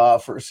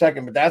for a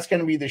second, but that's going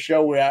to be the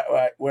show.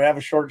 We have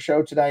a short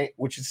show tonight,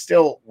 which is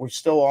we're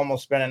still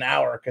almost been an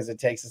hour because it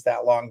takes us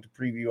that long to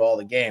preview all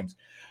the games.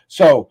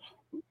 So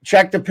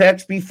check the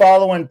picks. Be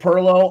following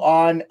Perlo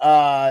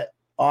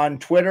on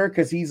Twitter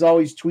because he's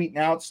always tweeting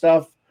out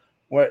stuff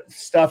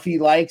he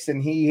likes,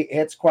 and he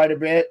hits quite a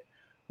bit.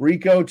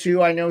 Rico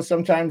too, I know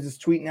sometimes is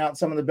tweeting out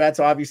some of the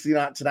bets. Obviously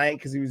not tonight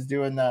because he was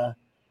doing the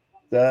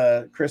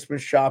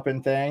Christmas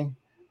shopping thing.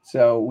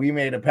 So we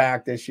made a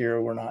pact this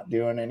year. We're not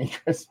doing any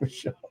Christmas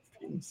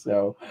shopping.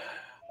 So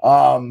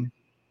I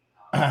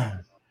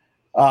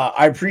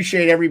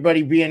appreciate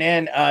everybody being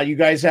in. You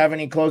guys have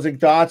any closing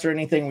thoughts or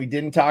anything we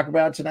didn't talk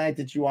about tonight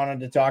that you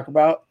wanted to talk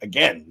about?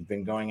 Again, we've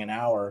been going an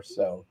hour.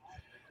 So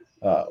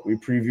we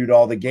previewed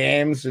all the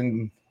games,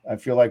 and I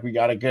feel like we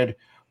got a good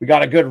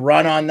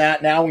run on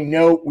that. Now we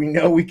know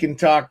we can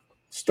talk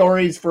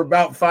stories for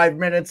about 5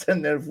 minutes.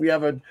 And then if we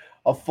have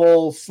a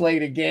full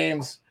slate of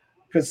games,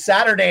 because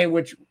Saturday,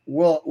 which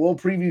we'll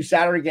preview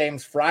Saturday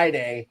games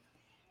Friday,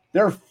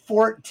 there are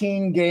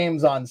 14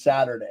 games on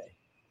Saturday,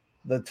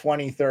 the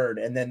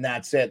 23rd, and then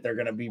that's it. They're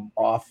going to be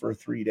off for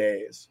 3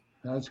 days.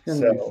 That's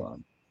going to be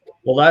fun.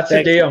 Well, that's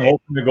the day I'm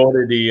hoping to go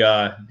to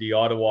the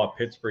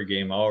Ottawa-Pittsburgh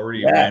game. I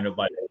already ran it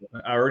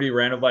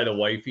by the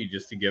wifey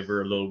just to give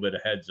her a little bit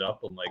of heads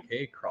up. I'm like,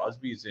 hey,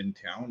 Crosby's in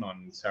town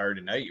on Saturday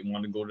night. You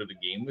want to go to the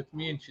game with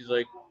me? And she's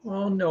like,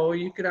 well, no,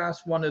 you could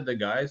ask one of the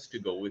guys to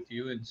go with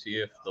you and see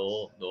if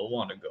they'll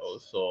want to go.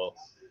 So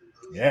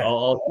yeah,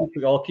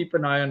 I'll keep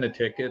an eye on the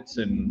tickets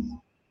and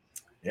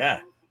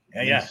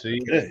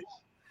see.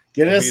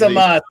 Get us some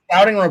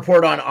scouting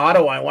report on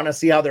Ottawa. I want to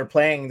see how they're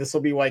playing. This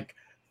will be like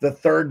the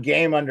third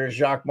game under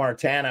Jacques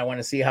Martin. I want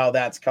to see how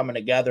that's coming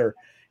together.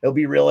 It'll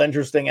be real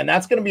interesting. And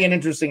that's going to be an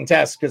interesting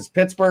test because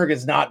Pittsburgh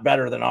is not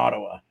better than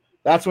Ottawa.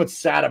 That's what's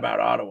sad about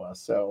Ottawa.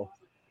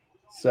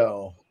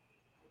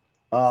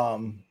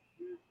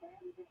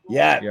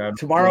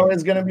 Tomorrow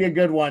is going to be a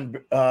good one.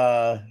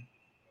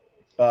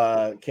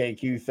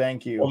 KQ,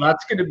 thank you. Well,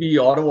 that's going to be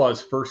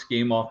Ottawa's first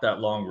game off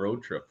that long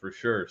road trip for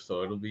sure.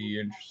 So it'll be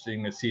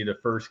interesting to see the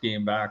first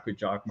game back with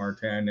Jacques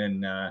Martin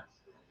and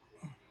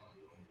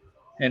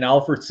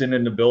Alfredson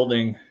in the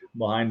building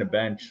behind the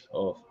bench.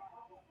 Oh,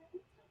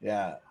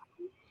 yeah.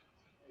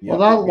 Well,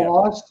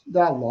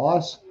 that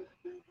loss.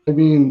 I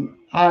mean,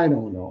 I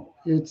don't know.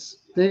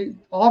 They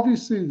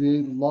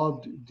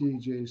loved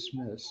DJ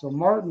Smith, so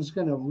Martin's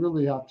going to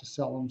really have to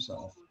sell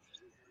himself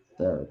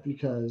there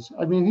because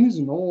I mean he's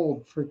an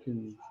old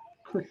freaking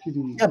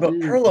crickety. Yeah, but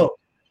Perlo,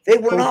 they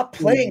were not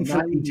playing for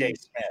DJ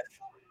Smith.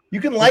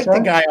 You can like the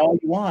guy all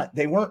you want.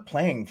 They weren't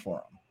playing for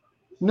him.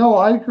 No,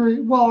 I agree.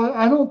 Well,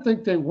 I don't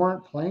think they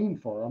weren't playing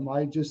for him.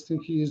 I just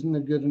think he isn't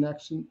a good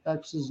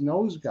X's and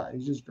O's guy.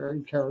 He's just very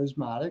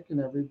charismatic, and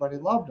everybody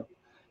loved him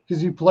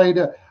because he played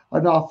an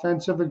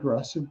offensive,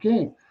 aggressive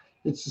game.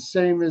 It's the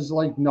same as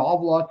like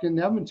Knobloch in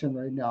Edmonton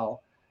right now.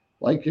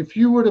 Like if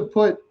you would have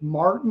put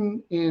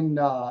Martin in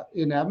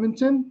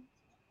Edmonton,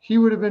 he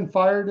would have been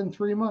fired in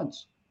 3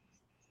 months.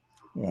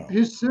 Yeah.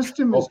 His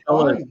system is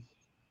fine,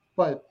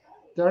 but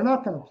they're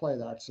not going to play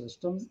that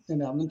system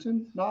in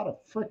Edmonton. Not a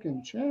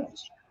freaking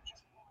chance.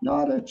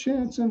 Not a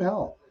chance in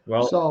hell.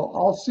 Well, so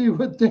I'll see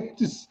what they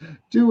just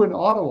do in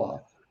Ottawa.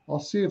 I'll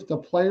see if the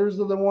players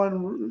are the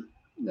one.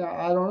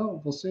 I don't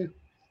know. We'll see.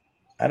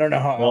 I don't know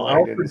how. Well,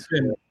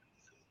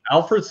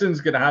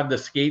 Alfredson's going to have the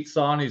skates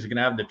on. He's going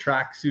to have the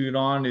tracksuit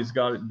on. He's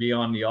got to be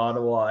on the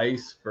Ottawa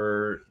ice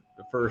for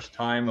the first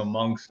time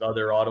amongst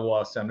other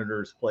Ottawa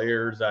Senators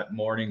players at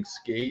morning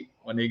skate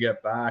when they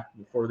get back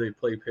before they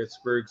play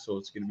Pittsburgh. So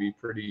it's going to be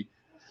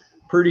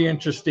pretty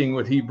interesting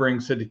what he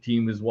brings to the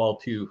team as well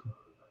too.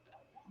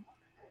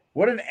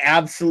 What an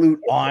absolute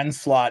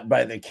onslaught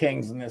by the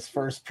Kings in this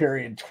first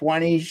period.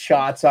 20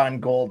 shots on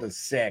goal to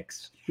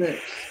 6.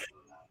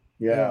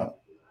 Yeah.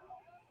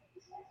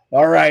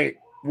 All right.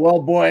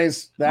 Well,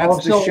 boys,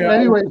 that's the show.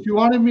 Anyway, if you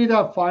wanted me to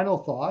have final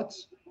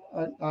thoughts,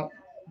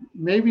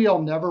 maybe I'll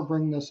never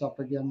bring this up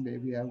again.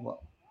 Maybe I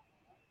will.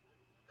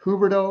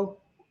 Huberdeau,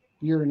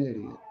 you're an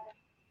idiot.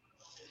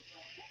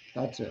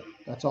 That's it.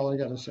 That's all I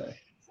got to say.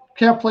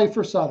 Can't play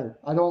for Sutter.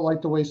 I don't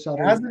like the way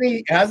Sutter.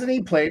 Hasn't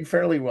he played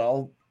fairly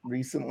well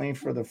recently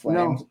for the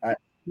Flames?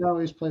 No,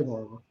 he's played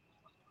horrible.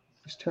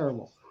 He's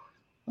terrible.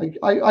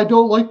 I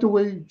don't like the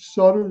way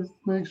Sutter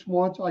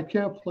wants. I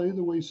can't play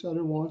the way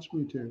Sutter wants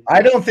me to.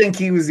 I don't think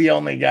he was the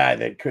only guy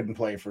that couldn't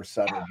play for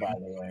Sutter, by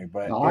the way.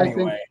 But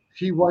anyway.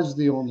 He was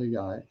the only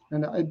guy.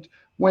 And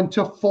when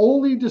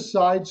Toffoli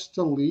decides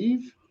to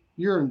leave,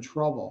 you're in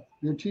trouble.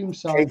 Your team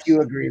sucks.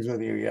 KQ agrees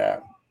with you, yeah.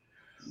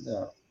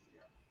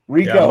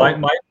 Rico. Yeah,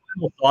 my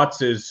final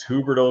thoughts is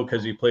Huberdeau,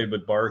 because he played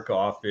with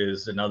Barkov,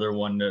 is another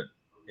one that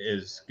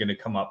is going to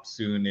come up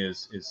soon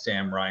is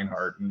Sam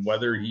Reinhart. And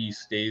whether he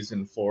stays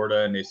in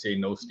Florida and they say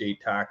no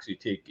state tax, you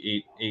take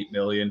 8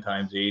 million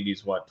times 8,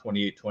 he's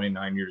 28,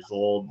 29 years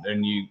old.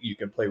 Then you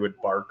can play with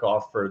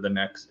Barkov for the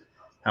next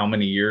how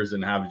many years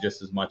and have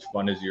just as much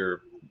fun as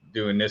you're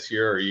doing this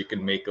year, or you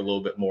can make a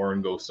little bit more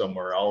and go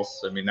somewhere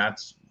else. I mean,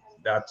 that's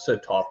a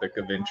topic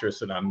of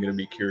interest, and I'm going to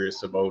be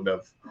curious about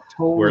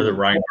where the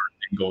Reinhart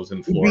thing goes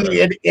in Florida.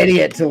 You'd be an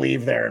idiot to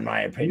leave there, in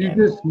my opinion.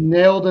 You just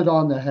nailed it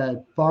on the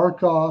head.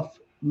 Barkov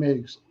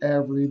makes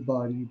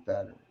everybody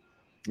better.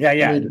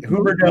 Yeah.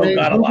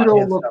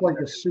 Huberdeau looked like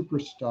a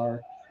superstar,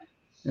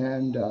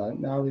 and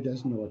now he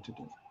doesn't know what to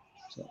do.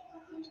 So,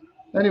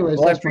 anyways,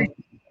 well,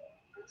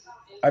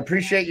 I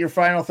appreciate your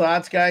final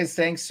thoughts, guys.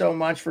 Thanks so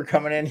much for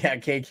coming in. Yeah,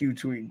 KQ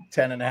tweet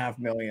 10.5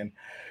 million.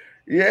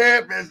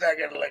 Yep, it's not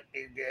gonna look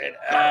too good.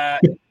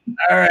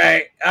 All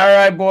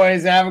right,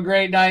 boys. Have a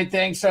great night.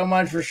 Thanks so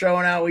much for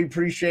showing out. We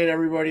appreciate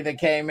everybody that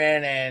came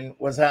in and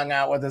was hung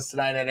out with us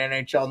tonight at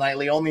NHL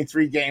Nightly. Only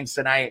 3 games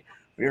tonight.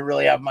 We didn't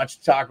really have much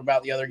to talk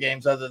about the other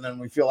games other than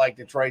we feel like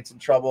Detroit's in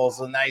trouble. It's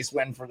a nice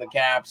win for the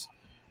Caps.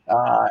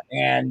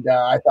 And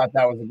I thought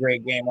that was a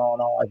great game all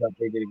in all. I thought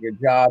they did a good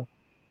job.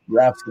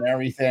 Refs and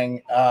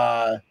everything.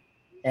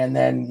 And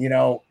then,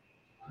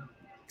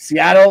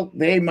 Seattle,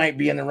 they might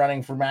be in the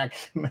running for Mac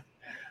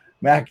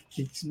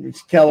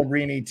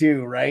Pellegrini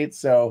too, right?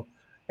 So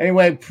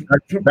anyway,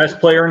 best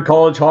player in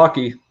college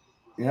hockey.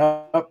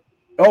 Yep.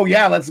 Oh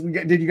yeah, let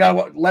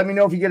me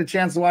know if you get a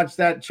chance to watch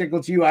that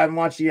Chicklets U. I haven't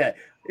watched it yet.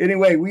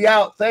 Anyway, we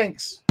out.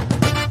 Thanks.